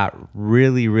I got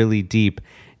really, really deep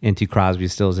into Crosby,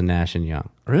 Stills, and Nash and Young.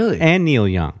 Really? And Neil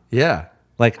Young. Yeah.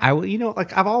 Like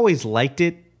I've always liked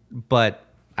it, but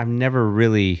I've never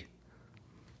really.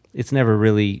 It's never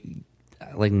really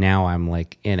like now I'm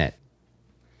like in it.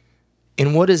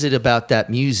 And what is it about that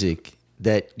music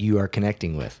that you are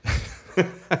connecting with?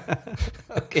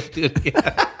 Okay, dude.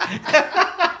 Yeah.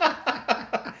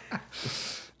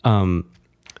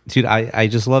 Dude, I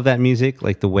just love that music,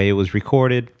 like the way it was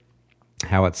recorded,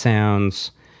 how it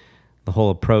sounds, the whole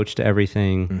approach to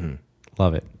everything. Mm-hmm.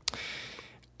 Love it.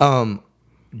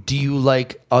 Do you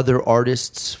like other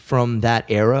artists from that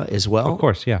era as well? Of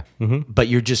course, yeah. Mm-hmm. But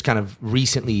you're just kind of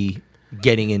recently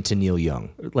getting into Neil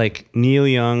Young. Like Neil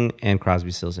Young and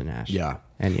Crosby, Stills, and Nash. Yeah.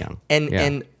 And Young.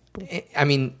 And I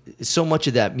mean, so much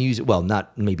of that music, well,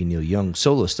 not maybe Neil Young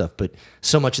solo stuff, but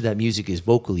so much of that music is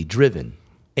vocally driven.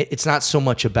 It's not so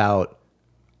much about,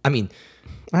 I mean,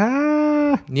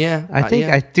 yeah. I think,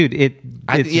 yeah.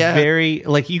 it's very,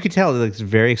 like, you could tell it's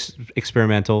very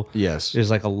experimental. Yes. There's,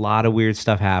 like, a lot of weird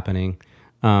stuff happening.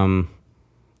 I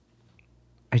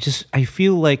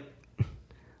feel like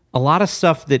a lot of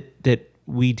stuff that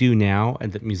we do now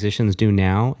and that musicians do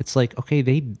now, it's like, okay,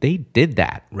 they did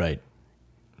that. Right.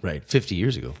 50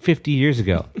 years ago. 50 years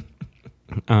ago.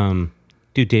 Dude,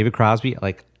 David Crosby,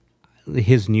 like,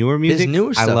 his newer music. His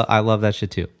newer stuff. I love that shit,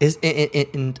 too.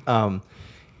 Isn't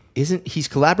he's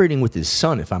collaborating with his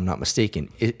son, if I'm not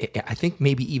mistaken? I think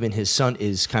maybe even his son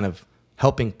is kind of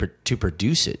helping to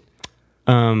produce it.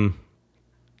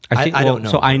 I think I don't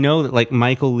know. So I know that like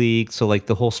Michael League, so like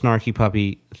the whole Snarky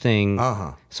Puppy thing.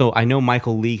 So I know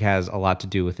Michael League has a lot to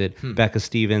do with it. Becca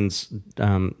Stevens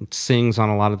sings on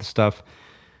a lot of the stuff.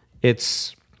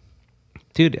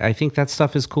 Dude, I think that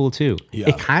stuff is cool too. Yeah.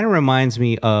 It kind of reminds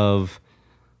me of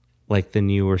like the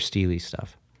newer Steely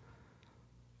stuff.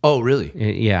 Oh, really?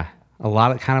 Yeah, a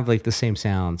lot of kind of like the same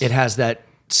sounds. It has that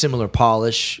similar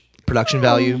polish, production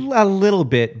value. A little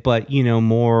bit, but you know,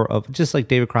 more of just like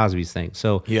David Crosby's thing.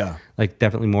 So Yeah. like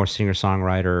definitely more singer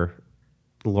songwriter,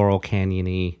 Laurel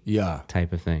Canyon-y Yeah.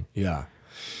 type of thing. Yeah.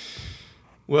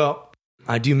 Well,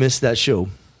 I do miss that show.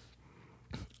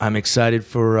 I'm excited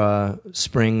for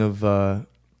spring of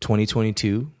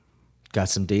 2022. Got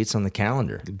some dates on the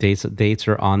calendar. Dates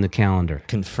are on the calendar.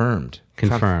 Confirmed.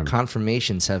 Confirmed.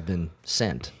 Confirmations have been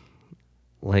sent.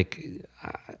 Like,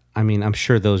 I mean, I'm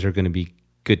sure those are going to be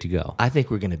good to go. I think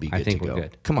we're going to be good I think to we're go.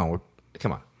 good. Come on.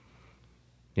 Come on.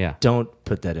 Yeah, Don't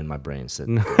put that in my brain.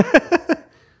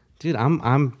 dude, I'm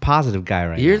a positive guy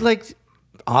right You're now. like,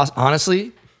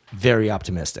 honestly, very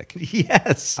optimistic.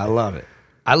 Yes, I love it.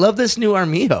 I love this new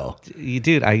Armijo. dude.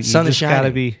 You Sun is just gotta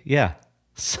shining. be. Yeah,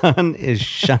 sun is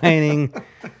shining.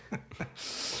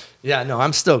 Yeah, no,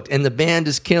 I'm stoked, and the band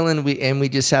is killing. We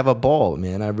just have a ball,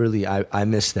 man. I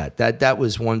miss that. That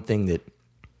was one thing that,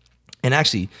 and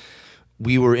actually,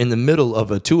 we were in the middle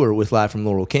of a tour with Live from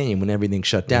Laurel Canyon when everything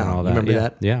shut down. All You remember yeah.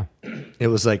 that? Yeah, It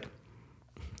was like,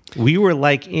 we were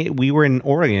in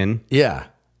Oregon. yeah,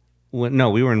 No,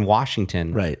 we were in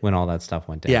Washington. Right. When all that stuff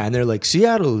went down. yeah, and they're like,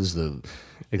 Seattle is the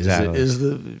Exactly. is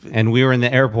the, And we were in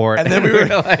the airport, And then we were-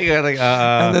 and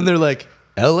and then they're like.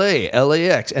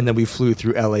 LAX, and then we flew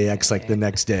through LAX like the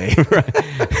next day.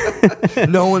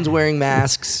 No one's wearing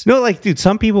masks. no, like, dude,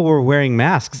 some people were wearing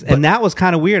masks, and that was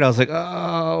kind of weird. I was like,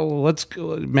 oh, let's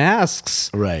go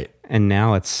masks. Right. And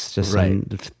now it's just Right.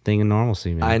 a thing of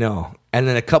normalcy, man. I know. And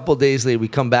then a couple days later, we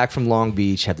come back from Long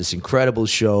Beach, have this incredible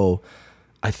show.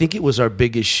 I think it was our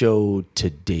biggest show to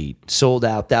date. Sold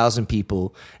out, 1,000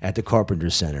 people at the Carpenter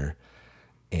Center.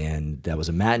 And that was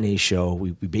a matinee show.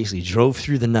 We basically drove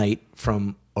through the night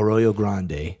from Arroyo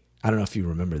Grande. I don't know if you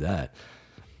remember that.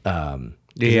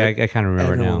 Yeah, I kind of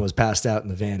remember Everyone now. was passed out in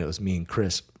the van. It was me and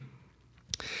Chris.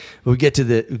 We get to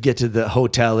the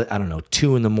hotel at, I don't know,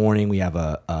 2 a.m. We have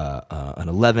an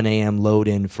 11 a.m. load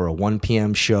in for a 1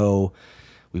 p.m. show.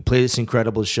 We play this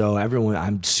incredible show.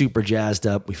 I'm super jazzed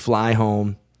up. We fly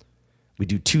home. We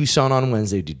do Tucson on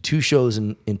Wednesday. We do 2 shows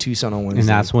in Tucson on Wednesday. And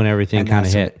that's when everything And kind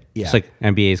of that's hit. when- yeah. It's like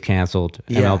NBA's canceled,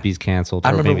 Yeah. MLB's canceled, I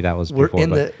or remember maybe that was we're before.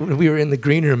 But when we were in the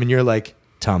green room, and you're like,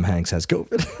 Tom Hanks has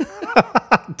COVID.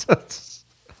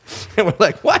 And we're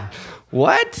like,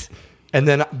 what? And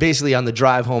then basically on the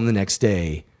drive home the next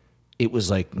day, it was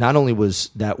like, not only was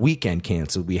that weekend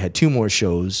canceled, we had 2 more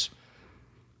shows,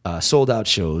 sold out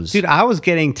shows. dude, I was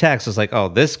getting texts. I was like, oh,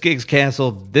 this gig's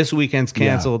canceled. This weekend's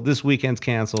canceled. This weekend's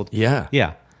canceled. Yeah.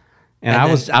 Yeah. And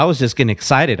And I was just getting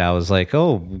excited. I was like,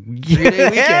 oh, 3-day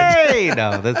weekend. hey!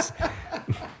 No,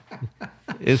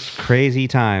 it's crazy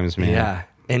times, man. Yeah.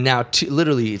 And now,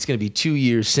 literally, it's going to be 2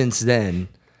 years since then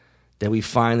that we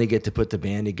finally get to put the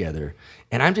band together.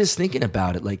 And I'm just thinking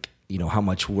about it, like, you know, how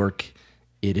much work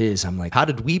it is. I'm like, how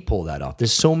did we pull that off?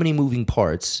 There's so many moving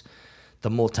parts. The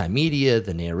multimedia,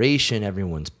 the narration,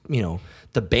 everyone's, you know,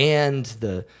 the band,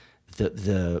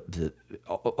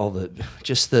 all the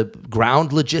just the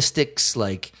ground logistics.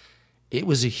 Like, it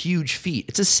was a huge feat.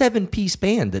 It's a 7-piece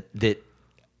band that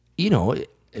you know,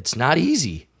 it's not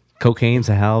easy. Cocaine's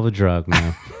a hell of a drug,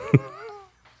 man.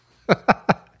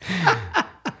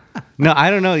 No,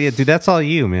 I don't know. Yeah, dude, that's all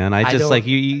you, man. I just don't- like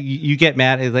you get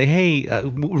mad. It's like, hey,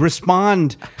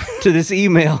 respond to this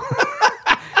email.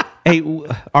 Hey,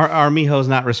 our Mijo's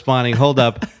not responding. Hold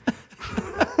up.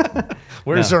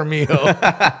 Where's Armijo?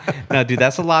 No, dude,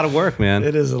 that's a lot of work, man.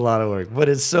 It is a lot of work, but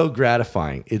it's so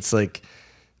gratifying. It's like,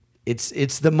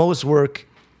 it's the most work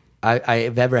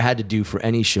I've ever had to do for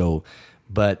any show,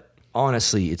 but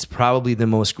honestly, it's probably the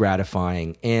most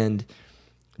gratifying. And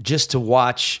just to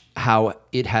watch how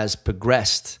it has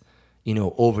progressed, you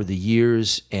know, over the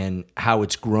years, and how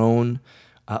it's grown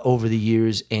over the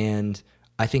years. And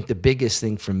I think the biggest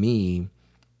thing for me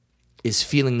is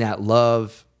feeling that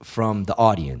love from the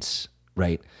audience,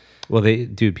 right? Well,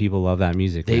 people love that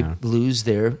music. They now. lose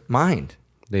their mind.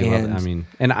 They love it. And I mean,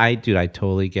 and I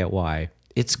totally get why.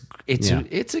 it's Yeah.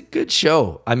 it's a good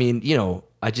show. I mean, you know,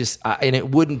 and it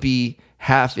wouldn't be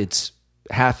half its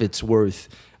worth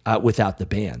without the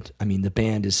band. I mean, the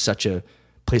band is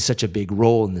plays such a big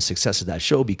role in the success of that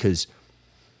show, because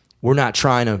we're not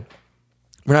trying to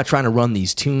run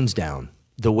these tunes down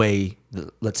the way,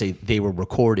 let's say, they were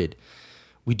recorded.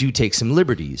 we do take some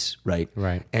liberties, right?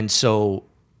 Right. And so,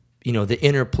 the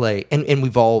interplay, and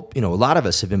we've all, a lot of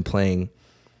us have been playing,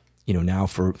 now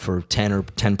for 10 or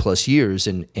 10 plus years,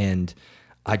 and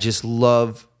I just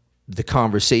love the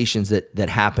conversations that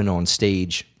happen on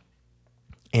stage,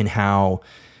 and how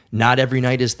not every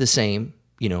night is the same.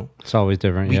 It's always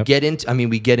different. We get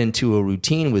into a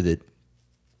routine with it,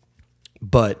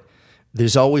 but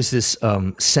there's always this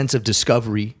sense of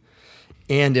discovery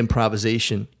and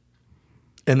improvisation,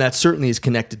 and that certainly is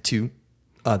connected to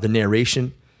the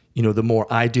narration. The more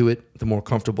I do it, the more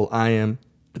comfortable I am.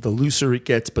 The looser it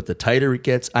gets, but the tighter it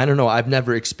gets. I don't know. I've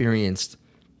never experienced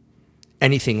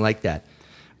anything like that.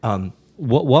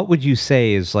 What would you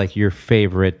say is like your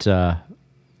favorite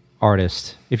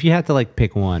artist? If you had to like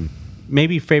pick one,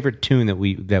 maybe favorite tune that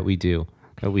we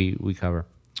cover.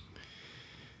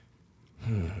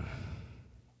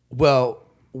 Well,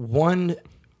 one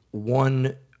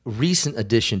recent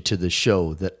addition to the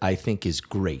show that I think is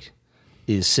great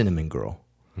is Cinnamon Girl.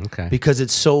 Okay. Because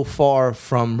it's so far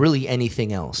from really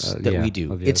anything else that we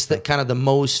do. It's kind of the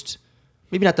most,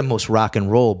 maybe not the most rock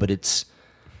and roll, but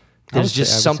there's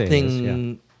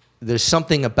something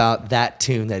about that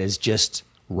tune that is just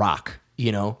rock,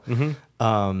 Mm-hmm.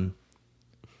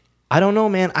 I don't know,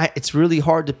 man. It's really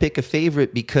hard to pick a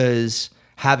favorite because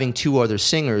having two other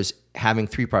singers, having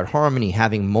 3-part harmony,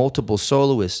 having multiple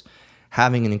soloists,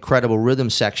 having an incredible rhythm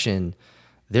section,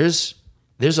 there's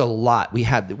a lot.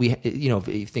 If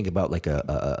you think about like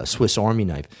a Swiss Army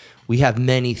knife, we have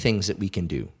many things that we can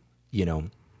do,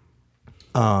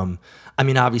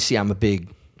 obviously I'm a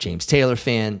big James Taylor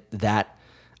fan. That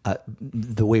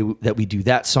the way that we do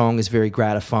that song is very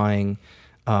gratifying.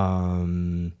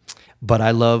 But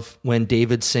I love when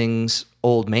David sings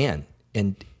Old Man.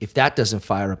 And if that doesn't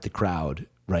fire up the crowd,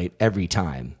 right, every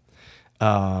time.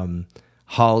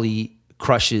 Holly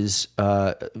crushes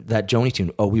that Joni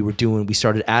tune. We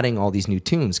started adding all these new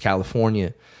tunes.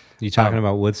 California. You talking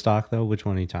about Woodstock though? Which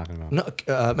one are you talking about? No,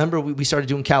 remember we started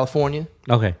doing California?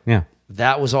 Okay, yeah.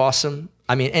 That was awesome.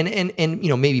 I mean,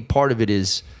 and maybe part of it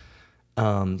is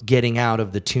getting out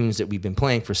of the tunes that we've been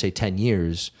playing for say 10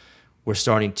 years. We're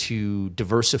starting to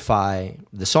diversify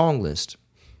the song list.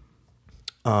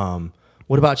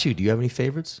 What about you? Do you have any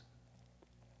favorites?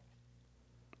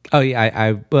 Oh yeah, I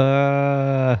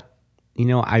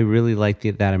really like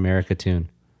that America tune.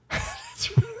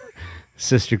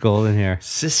 Sister Golden Hair.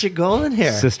 Sister Golden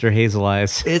Hair. Sister Hazel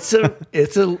Eyes. It's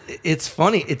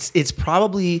funny. It's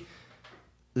probably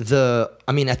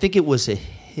I think it was a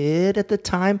hit at the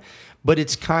time, but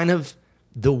it's kind of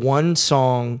the one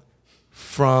song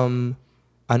from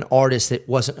an artist that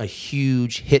wasn't a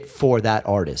huge hit for that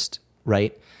artist,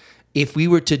 right? If we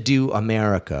were to do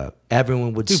America,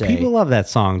 everyone would say... people love that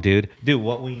song, dude. Dude,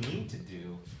 what we need to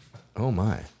do... Oh,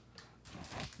 my.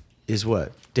 Is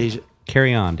what?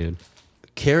 Carry On, dude.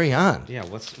 Carry On? Yeah,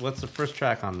 what's the first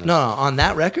track on this? No, on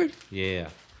that record? Yeah.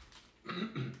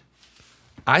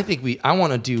 I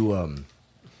want to do...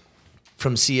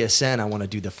 from CSN, I want to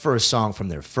do the first song from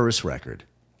their first record.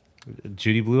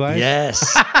 Judy Blue Eyes?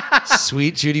 Yes.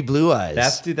 Sweet Judy Blue Eyes.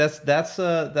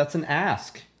 That's an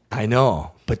ask. I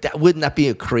know, but wouldn't that be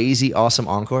a crazy, awesome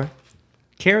encore?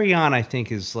 Carry On, I think,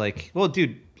 is like, well,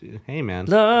 dude, hey, man.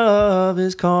 Love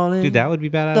is calling. Dude, that would be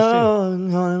badass,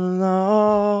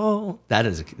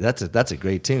 too. That's a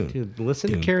great tune. Dude,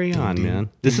 listen to Carry On, man.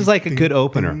 This is like a good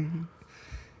opener.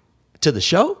 To the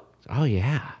show? Oh,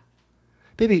 yeah.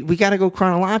 Baby, we got to go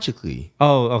chronologically.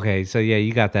 Oh, okay. So, yeah,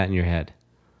 you got that in your head.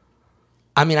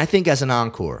 I mean, I think as an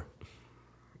encore.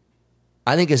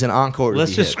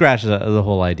 Let's just scratch the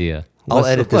whole idea. I'll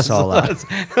edit this all out.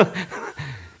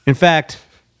 In fact,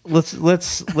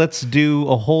 let's do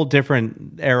a whole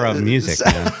different era of music,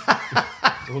 man.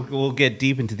 We'll get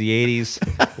deep into the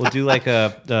 80s. We'll do like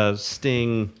a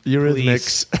Sting.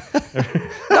 Eurythmics.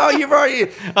 No, you've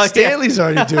already... Stanley's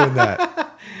already doing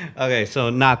that. Okay, so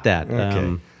not that.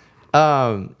 Okay.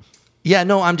 Yeah,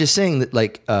 no, I'm just saying that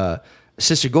like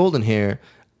Sister Golden Hair...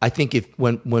 I think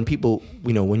when people,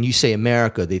 when you say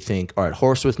America, they think, all right,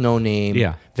 Horse with No Name,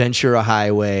 yeah. Ventura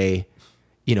Highway,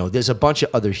 there's a bunch of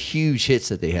other huge hits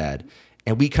that they had.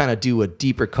 And we kind of do a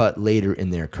deeper cut later in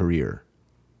their career.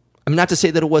 I mean, not to say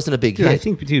that it wasn't a big hit. I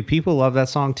think, dude, people love that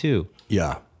song too.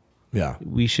 Yeah. Yeah.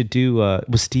 We should do,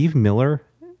 was Steve Miller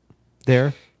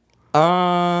there?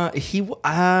 Not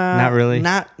really?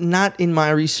 Not in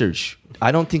my research.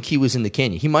 I don't think he was in the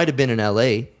Canyon. He might have been in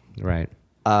LA. Right.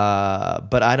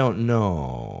 But I don't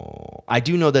know. I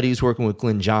do know that he was working with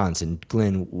Glyn Johns, and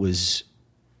Glyn was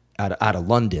out of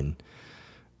London.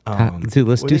 Dude,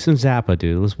 let's do some Zappa,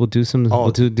 dude. We'll do some. Well,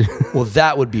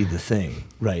 that would be the thing,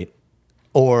 right?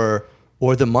 Or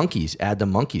Or the Monkees. Add the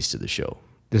Monkees to the show.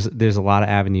 There's a lot of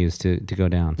avenues to go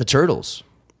down. The Turtles.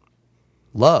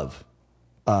 Love.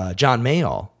 John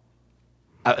Mayall.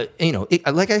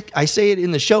 I say it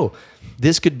in the show,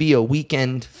 this could be a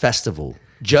weekend festival.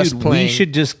 Just Dude, playing. we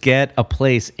should just get a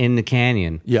place in the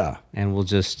canyon. Yeah. And we'll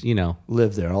just,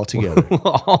 Live there all together.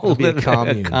 all It'll be a live in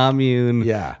commune. a commune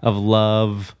Yeah. of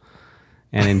love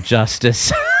and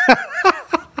injustice.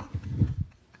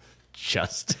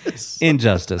 Justice.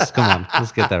 Injustice. Come on,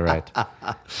 let's get that right.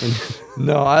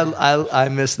 No, I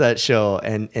miss that show,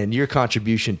 and your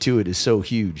contribution to it is so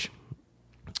huge.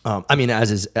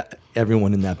 As is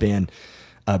everyone in that band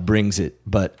brings it,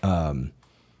 but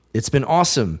it's been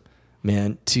awesome,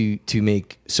 man, to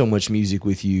make so much music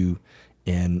with you,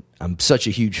 and I'm such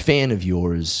a huge fan of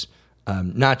yours,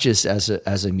 not just as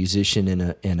a musician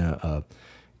and a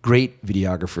great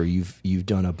videographer. You've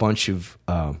done a bunch of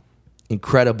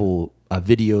incredible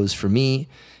videos for me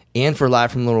and for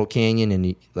Live from Laurel Canyon,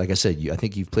 and like I said, I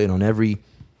think you've played on every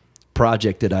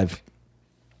project that I've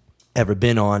ever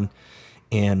been on.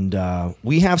 And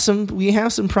we have some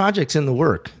projects in the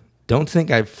work. Don't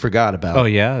think I forgot about. Oh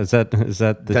yeah, is that the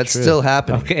That's truth? still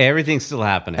happening. Okay, everything's still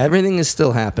happening. Everything is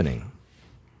still happening.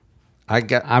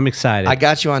 I'm excited. I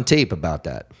got you on tape about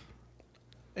that.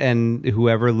 And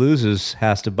whoever loses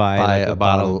has to buy a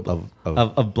bottle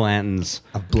of Blanton's.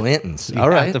 Of Blanton's. You All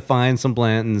have right. to find some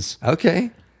Blanton's.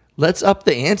 Okay. Let's up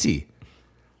the ante.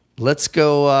 Let's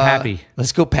go. Pappy.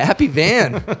 Let's go, Pappy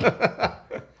Van.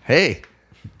 Hey.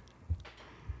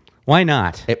 Why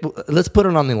not? Let's put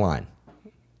it on the line.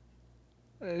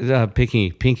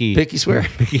 Pinky swear.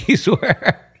 Pinky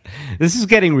swear. This is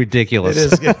getting ridiculous.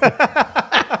 It is good.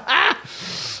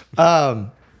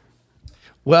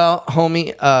 Well,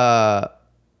 homie,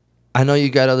 I know you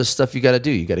got other stuff you got to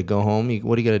do. You got to go home.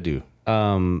 What do you got to do?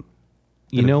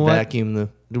 You know what? Vacuum the.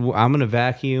 I'm gonna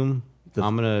vacuum.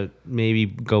 I'm gonna maybe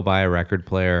go buy a record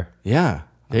player. Yeah,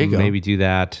 there you go. Maybe do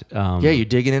that. Yeah, you're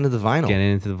digging into the vinyl. Get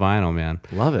into the vinyl, man.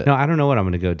 Love it. No, I don't know what I'm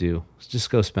gonna go do. Just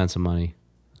go spend some money.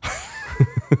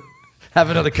 Have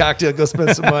another cocktail. Go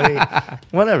spend some money.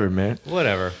 Whatever, man.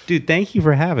 Whatever, dude. Thank you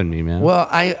for having me, man. Well,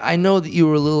 I know that you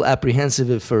were a little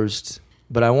apprehensive at first,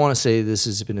 but I want to say this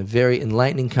has been a very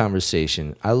enlightening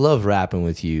conversation. I love rapping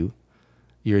with you.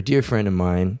 You're a dear friend of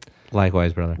mine.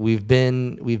 Likewise, brother. We've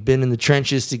been in the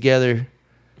trenches together.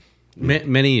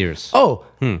 Many years. Oh,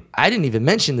 I didn't even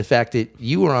mention the fact that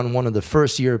you were on one of the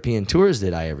first European tours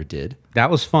that I ever did. That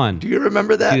was fun. Do you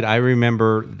remember that? Dude, I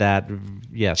remember that.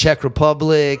 Yes. Czech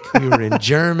Republic. We were in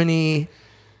Germany.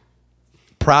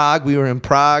 Prague. We were in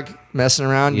Prague messing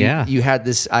around. Yeah. You had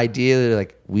this idea that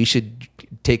like we should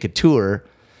take a tour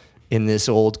in this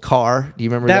old car. Do you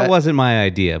remember that? That wasn't my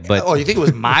idea, but Oh, you think it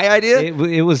was my idea?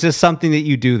 it was just something that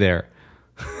you do there.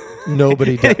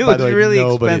 Nobody did. It By was the way, really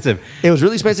nobody. expensive. It was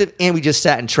really expensive, and we just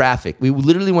sat in traffic. We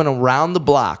literally went around the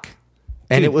block,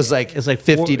 and Dude, it was like it's like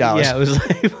 $50. Yeah, it was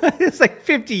like it's like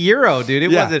 €50, dude.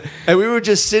 It wasn't. And we were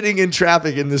just sitting in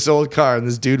traffic in this old car, and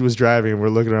this dude was driving, and we're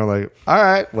looking around like, all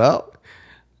right, well,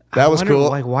 that I was wonder, cool.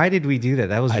 Like, why did we do that?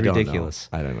 That was I don't know. ridiculous.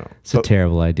 I don't know. It's a But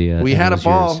terrible idea. we and had it a was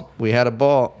ball. yours. We had a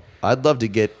ball. I'd love to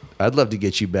get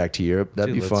you back to Europe.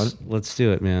 That'd Dude, be fun. Let's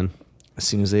do it, man. As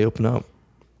soon as they open up,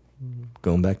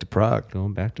 going back to Prague.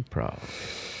 Going back to Prague.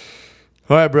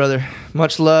 All right, brother.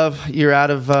 Much love. You're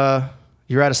out of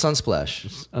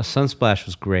Sunsplash. Sunsplash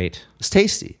was great, It's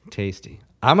tasty. tasty.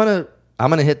 I'm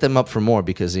gonna hit them up for more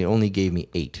because they only gave me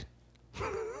 8.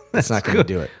 That's not gonna good.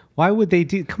 do it. Why would they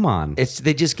do? Come on,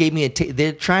 They just gave me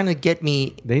they're trying to get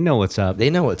me. they know what's up. They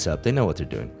know what's up. They know what they're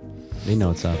doing. They know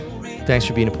what's up. Thanks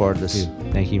for being a part of this.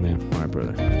 Thank you, man. All right,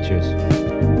 brother. Cheers.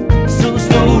 So the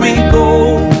story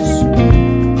goes,